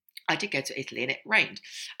 I did go to Italy and it rained.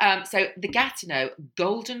 So the Gatineau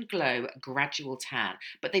Golden Glow Gradual Tan.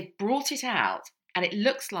 But they've brought it out and it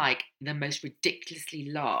looks like the most ridiculously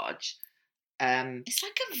large. It's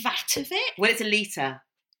like a vat of it. Well, it's a litre.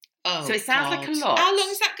 Oh, so it sounds like a lot. How long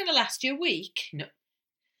is that going to last you? A week? No.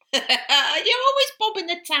 You're always bobbing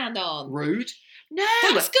the tan on. Rude. No.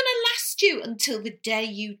 That's going to last you until the day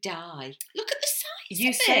you die. Look at the size You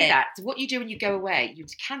of say it. that. So what you do when you go away, you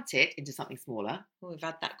decant it into something smaller. Well, we've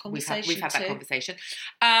had that conversation. We've had that conversation.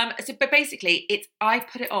 But basically, I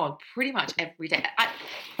put it on pretty much every day.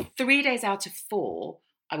 3 days out of 4,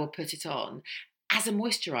 I will put it on as a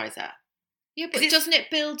moisturiser. Yeah, but doesn't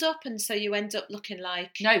it build up and so you end up looking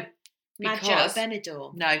like no, Madja or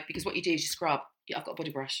Benidorm? No, because what you do is you scrub. I've got a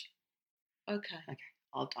body brush. Okay.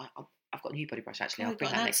 I've got a new body brush actually. I'll I've bring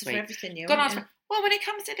got that an next answer week. for everything you Well, when it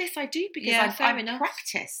comes to this, I do because I'm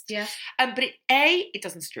practiced. Yeah. But it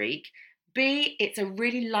doesn't streak. B, it's a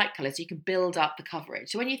really light colour, so you can build up the coverage.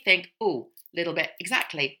 So when you think, little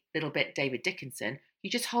bit David Dickinson, you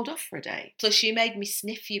just hold off for a day. Plus, you made me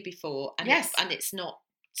sniff you before, and it's not.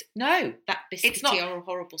 No, that biscuity or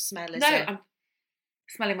horrible smell. Is it? I'm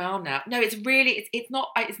smelling my arm now. No, it's really, it's not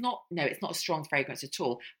a strong fragrance at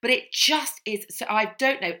all. But it just is. So I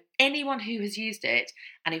don't know anyone who has used it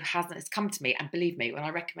and who hasn't has come to me. And believe me, when I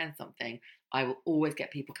recommend something, I will always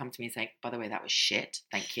get people come to me and say, by the way, that was shit.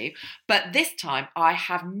 Thank you. But this time, I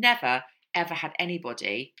have never, ever had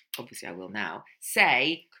anybody, obviously I will now,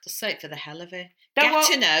 say... Just say it for the hell of it. Get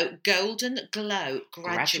to know Golden Glow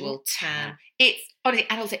Gradual Tan. It's, honestly,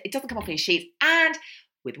 and also, it doesn't come off on your sheets. And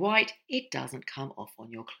with white, it doesn't come off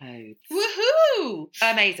on your clothes. Woohoo!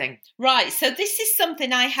 Amazing. Right, so this is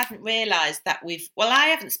something I hadn't realised that I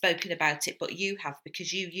haven't spoken about it, but you have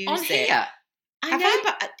because you use on it. Here? I know,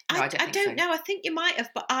 but I don't know. I think you might have,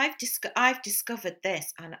 but I've discovered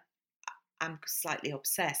this and I'm slightly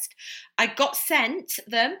obsessed. I got sent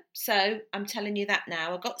them, so I'm telling you that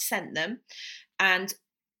now. I got sent them and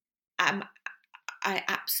I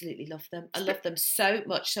absolutely love them. I love them so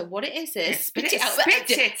much. So what it is spit it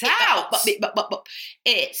out.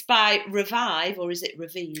 It's by Revive, or is it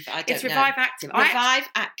Revive? I don't know. It's Revive Active. Revive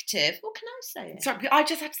Active. What can I say? Sorry, I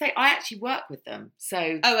just have to say I actually work with them.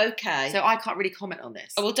 So okay. So I can't really comment on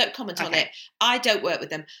this. Oh, well, don't comment on it. I don't work with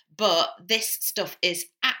them, but this stuff is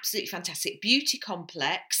absolutely fantastic. Beauty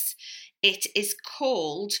Complex. It is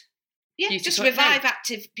called. Yeah, just Revive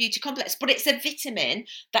Active Beauty Complex. But it's a vitamin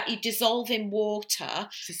that you dissolve in water,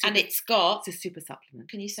 and it's got... It's a super supplement.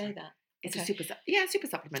 Can you say that? It's a super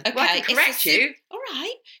supplement. Okay. Well, I can correct you. All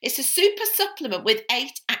right. It's a super supplement with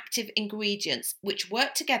 8 active ingredients which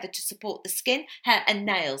work together to support the skin, hair and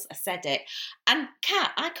nails. I said it. And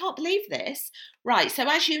Kat, I can't believe this. Right, so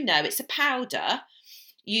as you know, it's a powder.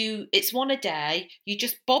 It's one a day. You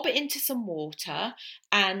just bob it into some water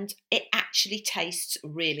and it actually tastes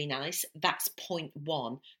really nice. That's point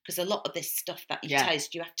 1, because a lot of this stuff that you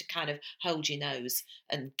taste, you have to kind of hold your nose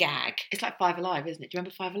and gag. It's like Five Alive, isn't it? Do you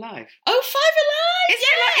remember Five Alive? Oh, Five Alive!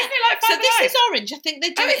 Isn't it like Five Alive? So this is orange. I think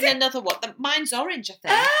they do it in another one. Mine's orange, I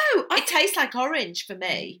think. Oh! It tastes like orange for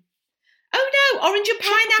me. Oh no, orange and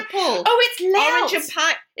pineapple. Oh, it's lilt. Orange and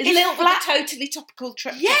pineapple. It's lilt with a totally topical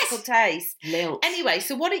taste. Lilt. Anyway,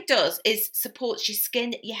 so what it does is supports your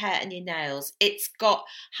skin, your hair and your nails. It's got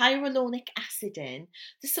hyaluronic acid in.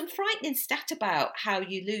 There's some frightening stat about how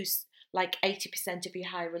you lose like 80% of your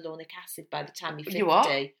hyaluronic acid by the time you're 50. You what?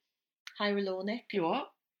 Hyaluronic. You what?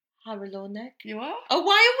 Hyaluronic. You what? Oh,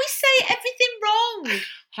 why are we saying everything wrong?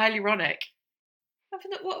 Hyaluronic.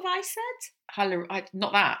 What have I said?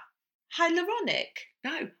 Not that. Hyaluronic?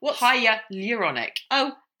 No. What's hyaluronic?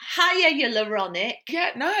 Oh, hyaluronic.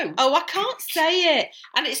 Yeah, no. Oh, I can't say it.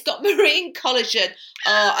 And it's got marine collagen.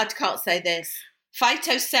 Oh, I can't say this.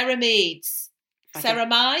 Phytoceramides.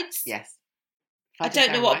 Ceramides? Yes. I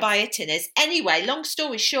don't know what Phytoceramides. biotin is. Anyway, long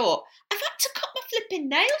story short, I've had to cut my flipping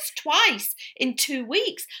nails twice in 2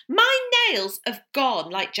 weeks. My nails have gone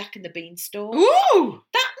like Jack and the Beanstalk. Ooh!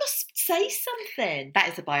 That must say something. That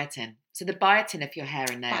is the biotin. So the biotin of your hair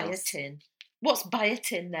and nails. Biotin. What's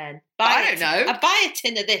biotin then? I don't know. I buy a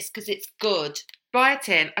tin of this because it's good.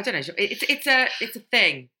 Biotin, I don't know. It's a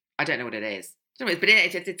thing. I don't know what it is. I don't know what it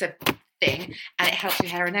is, but it's a thing, and it helps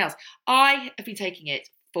your hair and nails. I have been taking it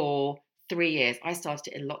for 3 years. I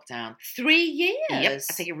started it in lockdown. 3 years? Yep,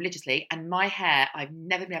 I take it religiously, and my hair, I've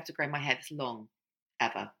never been able to grow my hair this long,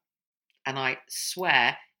 ever. And I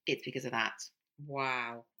swear it's because of that.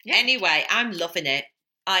 Wow. Yeah. Anyway, I'm loving it.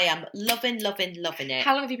 I am loving it.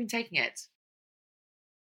 How long have you been taking it?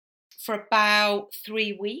 For about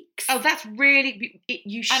 3 weeks. Oh, that's really...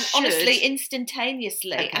 You should. And honestly,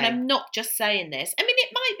 instantaneously. Okay. And I'm not just saying this. I mean, it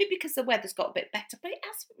might be because the weather's got a bit better, but it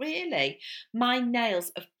hasn't really. My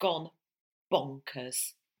nails have gone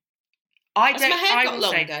bonkers. Has my hair got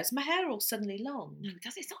longer? Is my hair all suddenly long? No, it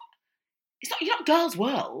doesn't. It's not. You're not girls'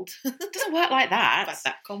 world. It doesn't work like that. That's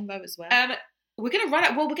that combo as well. We're going to run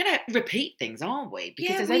out. Well, we're going to repeat things, aren't we?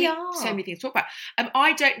 Because Yeah, there's we only are. so many things to talk about.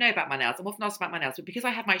 I don't know about my nails. I'm often asked about my nails, but because I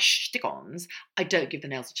have my stick-ons, I don't give the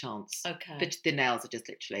nails a chance. Okay. The nails are just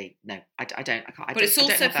literally no. I don't. I can't. But it's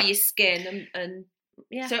also for your skin and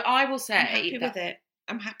yeah. So I will say I'm happy with it.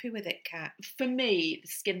 I'm happy with it, Kat. For me, the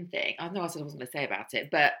skin thing. I know I said I wasn't going to say about it,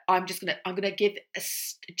 but I'm going to give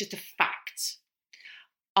just a fact.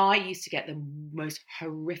 I used to get the most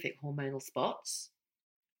horrific hormonal spots.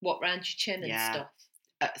 What, round your chin and stuff?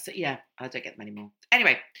 So yeah, I don't get them anymore.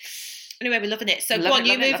 Anyway, we're loving it. So go on,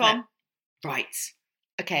 you move on. Right.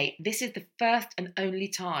 Okay, this is the first and only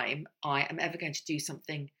time I am ever going to do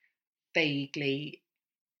something vaguely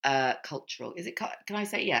cultural. Is it? Can I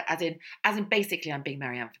say yeah? As in, basically, I'm being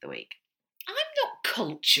Marianne for the week. I'm not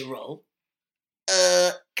cultural.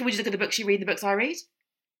 Can we just look at the books you read, and the books I read?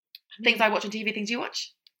 Things I watch on TV, things you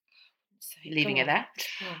watch. Leaving it there.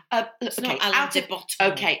 It's not Alan de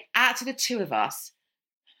Botton. Okay, out of the two of us,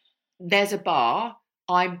 there's a bar.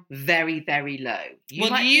 I'm very, very low.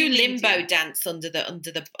 You limbo dance under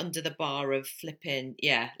the bar of flipping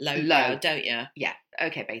low, don't you? Yeah.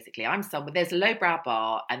 Okay. Basically, I'm somewhere. There's a lowbrow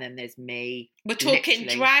bar, and then there's me. We're talking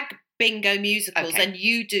drag bingo musicals, and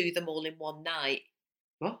you do them all in one night.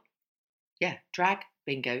 What? Yeah, drag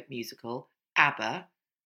bingo musical. ABBA.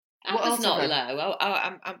 ABBA's not low.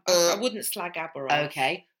 I wouldn't slag ABBA off.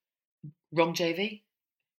 Okay. Wrong JV.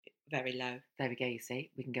 Very low. There we go, you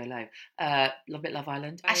see. We can go low. Love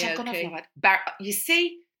Island. Actually, I've gone off Love Island. You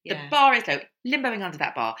see, the bar is low. Limboing under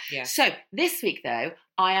that bar. Yeah. So, this week, though,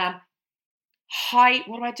 I am high...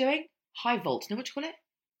 What am I doing? High vault. You know what you call it?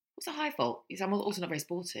 What's a high vault? I'm also not very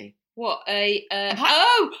sporty. What? You're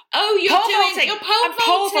pole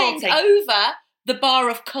vaulting over the bar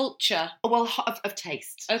of culture. Well, of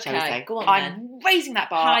taste. Okay, go on I'm raising that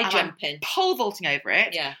bar. High jumping. Pole vaulting over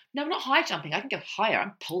it. Yeah. No, I'm not high jumping. I can go higher.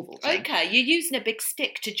 I'm pole vaulting. Okay, you're using a big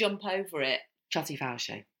stick to jump over it. Chelsea Flower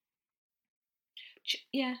Show.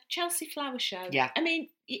 Chelsea Flower Show. Yeah. I mean,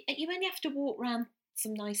 you only have to walk around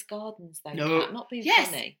some nice gardens, though. No. Kat, not being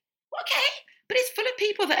funny. Okay, but it's full of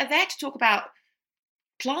people that are there to talk about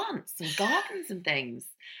plants and gardens and things.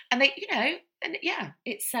 And they, and yeah.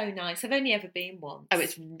 It's so nice. I've only ever been once. Oh,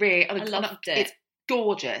 it's really... I loved it. It's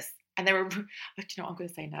gorgeous. And there are... Do you know what I'm going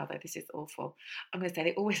to say now, though? This is awful. I'm going to say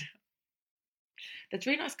they always... There's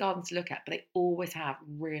really nice gardens to look at, but they always have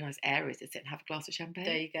really nice areas to sit and have a glass of champagne.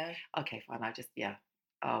 There you go. Okay, fine.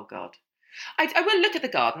 Oh, God. I will look at the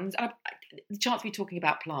gardens, and the chance of me talking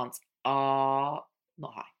about plants are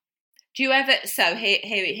not high. Do you ever, so here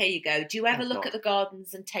you go, do you ever look at the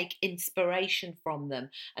gardens and take inspiration from them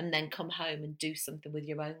and then come home and do something with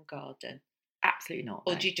your own garden? Absolutely not.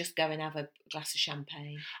 Or do you just go and have a glass of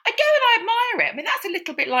champagne? I go and I admire it. I mean, that's a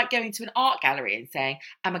little bit like going to an art gallery and saying,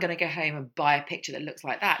 am I going to go home and buy a picture that looks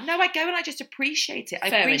like that? No, I go and I just appreciate it. I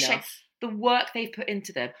appreciate the work they've put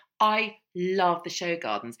into them. I love the show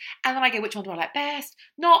gardens. And then I go, which one do I like best?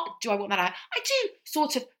 Not, do I want that? I do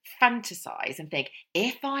sort of fantasize and think,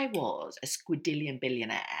 if I was a squidillion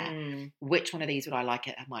billionaire, which one of these would I like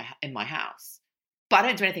in my house? But I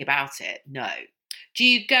don't do anything about it, no. Do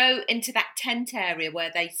you go into that tent area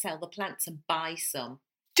where they sell the plants and buy some?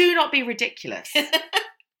 Do not be ridiculous.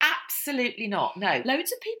 Absolutely not, no.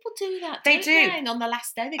 Loads of people do that, They do. And on the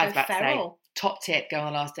last day, they go feral. Top tip, go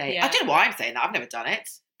on the last day. Yeah. I don't know why I'm saying that. I've never done it.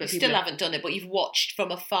 But you still haven't done it, but you've watched from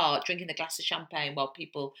afar, drinking a glass of champagne while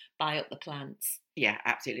people buy up the plants. Yeah,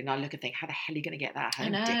 absolutely. And I look and think, how the hell are you going to get that at I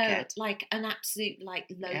home, know, dickhead? like an absolute like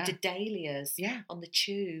load Yeah. of dahlias Yeah. on the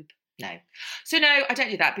tube. No. So no, I don't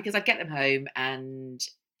do that because I'd get them home and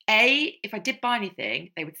if I did buy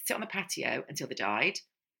anything, they would sit on the patio until they died.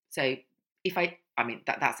 So if I mean,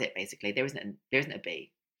 that's it basically. There isn't a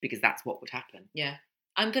B because that's what would happen. Yeah.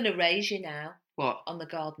 I'm going to raise you now What? on the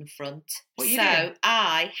garden front. What are you so doing?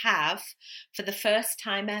 I have, for the first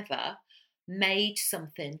time ever, made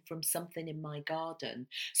something from something in my garden.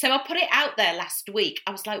 So I put it out there last week.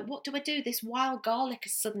 I was like, what do I do? This wild garlic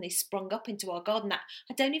has suddenly sprung up into our garden that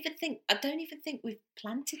I don't even think we've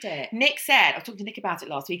planted it. Nick said, I was talking to Nick about it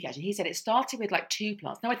last week actually. He said it started with like 2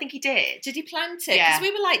 plants. No, I think he did. Did he plant it? Yeah. Because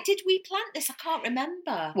we were like, did we plant this? I can't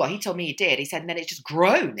remember. Well, he told me he did. He said, and then it's just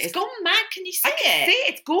grown. It's gone mad. Can you see I can see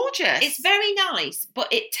it. It's gorgeous. It's very nice,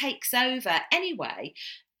 but it takes over. Anyway,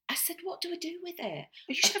 I said, what do I do with it?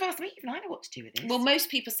 You should have asked me, even I know what to do with this. Well, most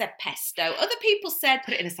people said pesto. Other people said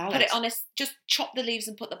put it in a salad. Put it on just chop the leaves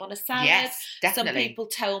and put them on a salad. Yes, definitely. Some people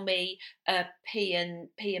tell me pea and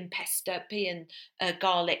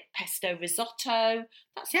garlic pesto risotto.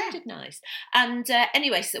 That sounded nice. And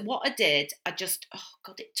anyway, so what I did,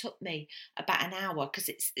 it took me about an hour because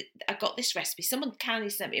I got this recipe. Someone kindly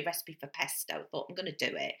sent me a recipe for pesto. I thought, I'm going to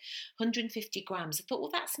do it. 150 grams. I thought,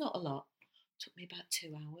 well, that's not a lot. Took me about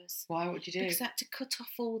 2 hours. Why? What would you do? Because I had to cut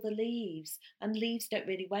off all the leaves, and leaves don't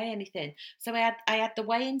really weigh anything. So I had the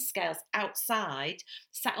weighing scales outside,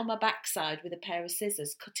 sat on my backside with a pair of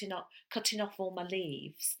scissors, cutting off all my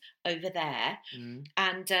leaves over there.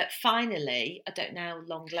 And finally, I don't know how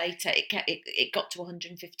long later, it got to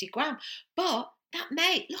 150 grams. But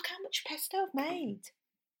look how much pesto I've made.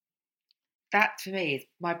 That for me is,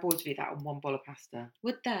 my boys would eat that on one bowl of pasta.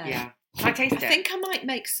 Would they? Yeah. Can I taste it? I think I might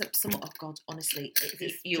make some. Oh God, honestly,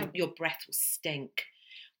 your breath will stink.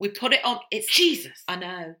 We put it on. It's Jesus. I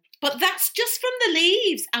know, but that's just from the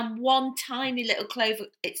leaves and one tiny little clove.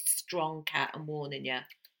 It's strong, cat. I'm warning you.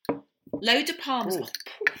 Load of parmesan.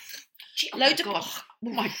 Oh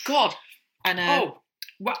my God. I know. Oh.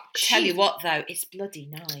 Well, tell you what though, it's bloody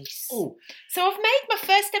nice. Oh, so I've made my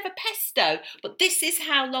first ever pesto, but this is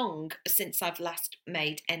how long since I've last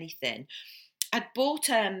made anything. I'd bought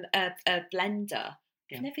a blender.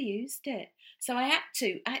 Yeah. I've never used it, so I had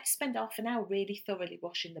to spend half an hour really thoroughly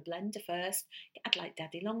washing the blender first. It had like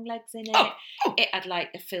daddy long legs in it. It had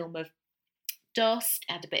like a film of dust.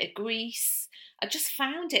 It had a bit of grease. I just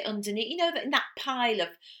found it underneath. You know, that in that pile of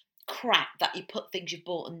crap that you put things you've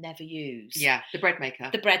bought and never used. Yeah, the bread maker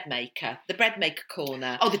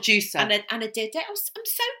corner. Oh, the juicer. And I did it. I'm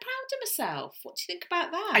so proud of myself. What do you think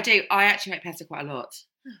about that? I do. I actually make pesto quite a lot.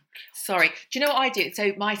 Oh, sorry. Do you know what I do?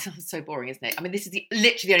 So mine sounds so boring, isn't it? I mean, this is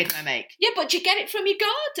literally the only thing I make. Yeah, but you get it from your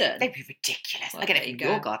garden. They'd be ridiculous. Well, I get it from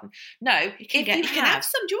your garden. No, you can have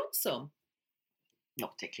some. Do you want some?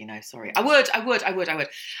 Not particularly. No, sorry. I would.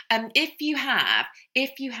 If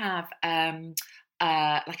you have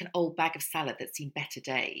like an old bag of salad that's seen better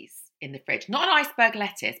days in the fridge, not an iceberg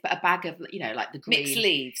lettuce, but a bag of, like the green mixed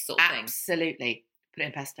leaves sort of thing. Absolutely. Put it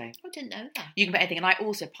in pesto. I didn't know that. You can put anything. And I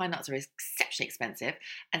also, pine nuts are exceptionally expensive.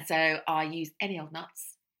 And so I use any old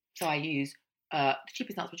nuts. So I use the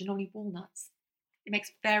cheapest nuts, which are normally walnuts. It makes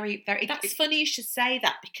very, very... That's funny you should say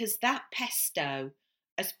that, because that pesto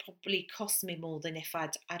has probably cost me more than if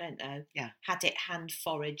I'd, I don't know, had it hand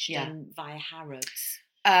foraged and via Harrods.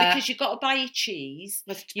 Because you've got to buy your cheese,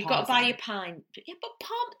 you've got to buy your pine. Yeah, but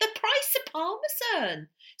the price of parmesan,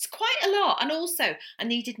 it's quite a lot. And also, I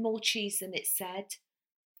needed more cheese than it said.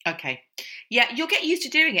 Okay. Yeah, you'll get used to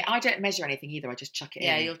doing it. I don't measure anything either. I just chuck it in.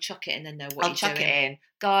 Yeah, you'll chuck it in and know what you're doing. I'll chuck it in.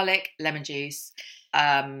 Garlic, lemon juice,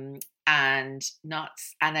 and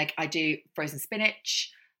nuts. And I do frozen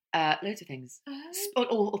spinach. Loads of things.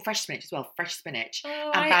 Or fresh spinach as well. Fresh spinach.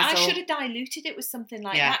 Oh, and basil. I should have diluted it with something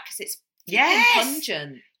like that, because it's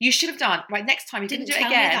pungent. You should have done. Right, next time you didn't do it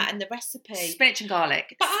again. Me that in the recipe. Spinach and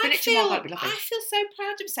garlic. But spinach and garlic would be lovely. I feel so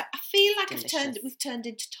proud of myself. I feel like we've turned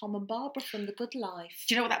into Tom and Barbara from The Good Life.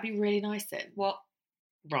 Do you know what that'd be really nice in? What?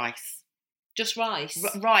 Rice. Just rice?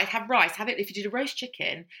 Rice. Have rice. Have it, if you did a roast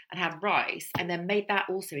chicken and had rice and then made that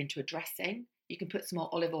also into a dressing. You can put some more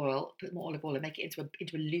olive oil, and make it into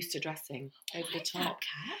a looser dressing over the top.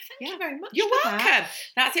 Thank you very much. You're welcome.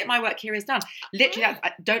 That's it. My work here is done. Literally,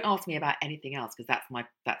 don't ask me about anything else, because that's my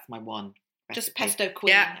one recipe. Just pesto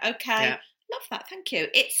queen. Yeah. Okay. Yeah. Love that. Thank you.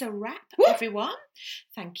 It's a wrap, everyone.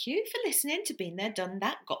 Thank you for listening to Been There, Done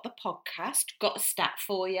That. Got the podcast. Got a stat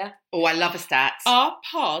for you. Oh, I love a stat. Our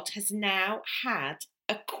pod has now had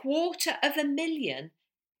 250,000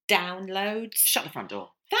 downloads. Shut the front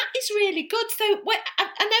door. That is really good. So I know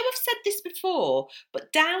I've said this before,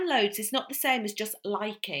 but downloads is not the same as just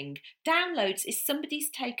liking. Downloads is somebody's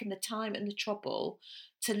taken the time and the trouble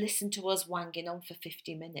to listen to us wanging on for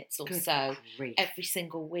 50 minutes or Good so grief. every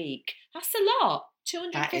single week. That's a lot.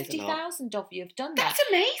 That is a lot. 250,000 of you have done that. That's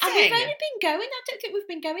amazing. And we've only been going, I don't think we've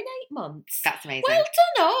been going 8 months. That's amazing. Well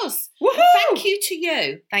done us. Woohoo! Thank you to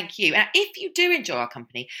you. Thank you. And if you do enjoy our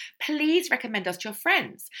company, please recommend us to your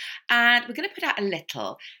friends. And we're going to put out a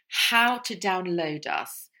little how to download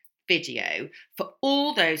us video for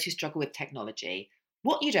all those who struggle with technology.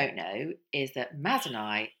 What you don't know is that Maz and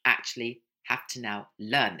I actually have to now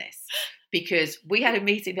learn this, because we had a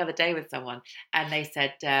meeting the other day with someone and they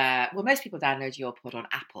said, well, most people download your pod on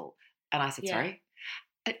Apple. And I said, sorry?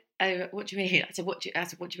 What do you mean? I said, what do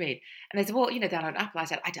you mean? And they said, well, download on Apple. I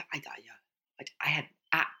said, I had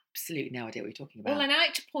absolutely no idea what you're talking about. Well, and I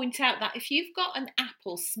like to point out that if you've got an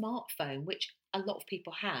Apple smartphone, which a lot of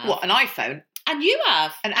people have. What, an iPhone? And you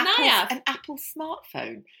have. I have. An Apple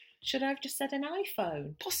smartphone. Should I have just said an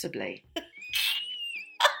iPhone? Possibly.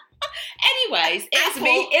 Anyways,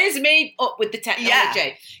 it's me up with the technology.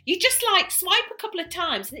 Yeah. You just swipe a couple of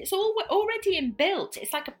times and it's already inbuilt.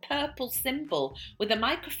 It's like a purple symbol with a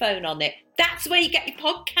microphone on it. That's where you get your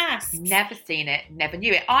podcasts. Never seen it, never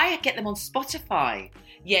knew it. I get them on Spotify.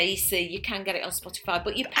 Yeah, you see, you can get it on Spotify,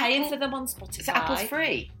 but you're paying for them on Spotify. So Apple's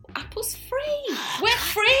free. Apple's free. We're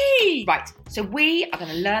free. Right. So we are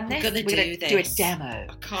going to learn this. We're going to do a demo.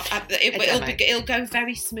 It'll go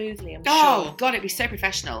very smoothly, I'm sure. Oh, God, it'll be so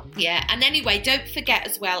professional. Yeah. And anyway, don't forget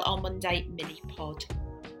as well, on Monday, mini pod.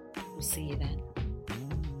 We'll see you then.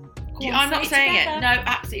 I'm not saying it. No,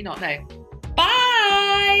 absolutely not. No.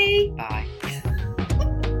 Bye. Bye.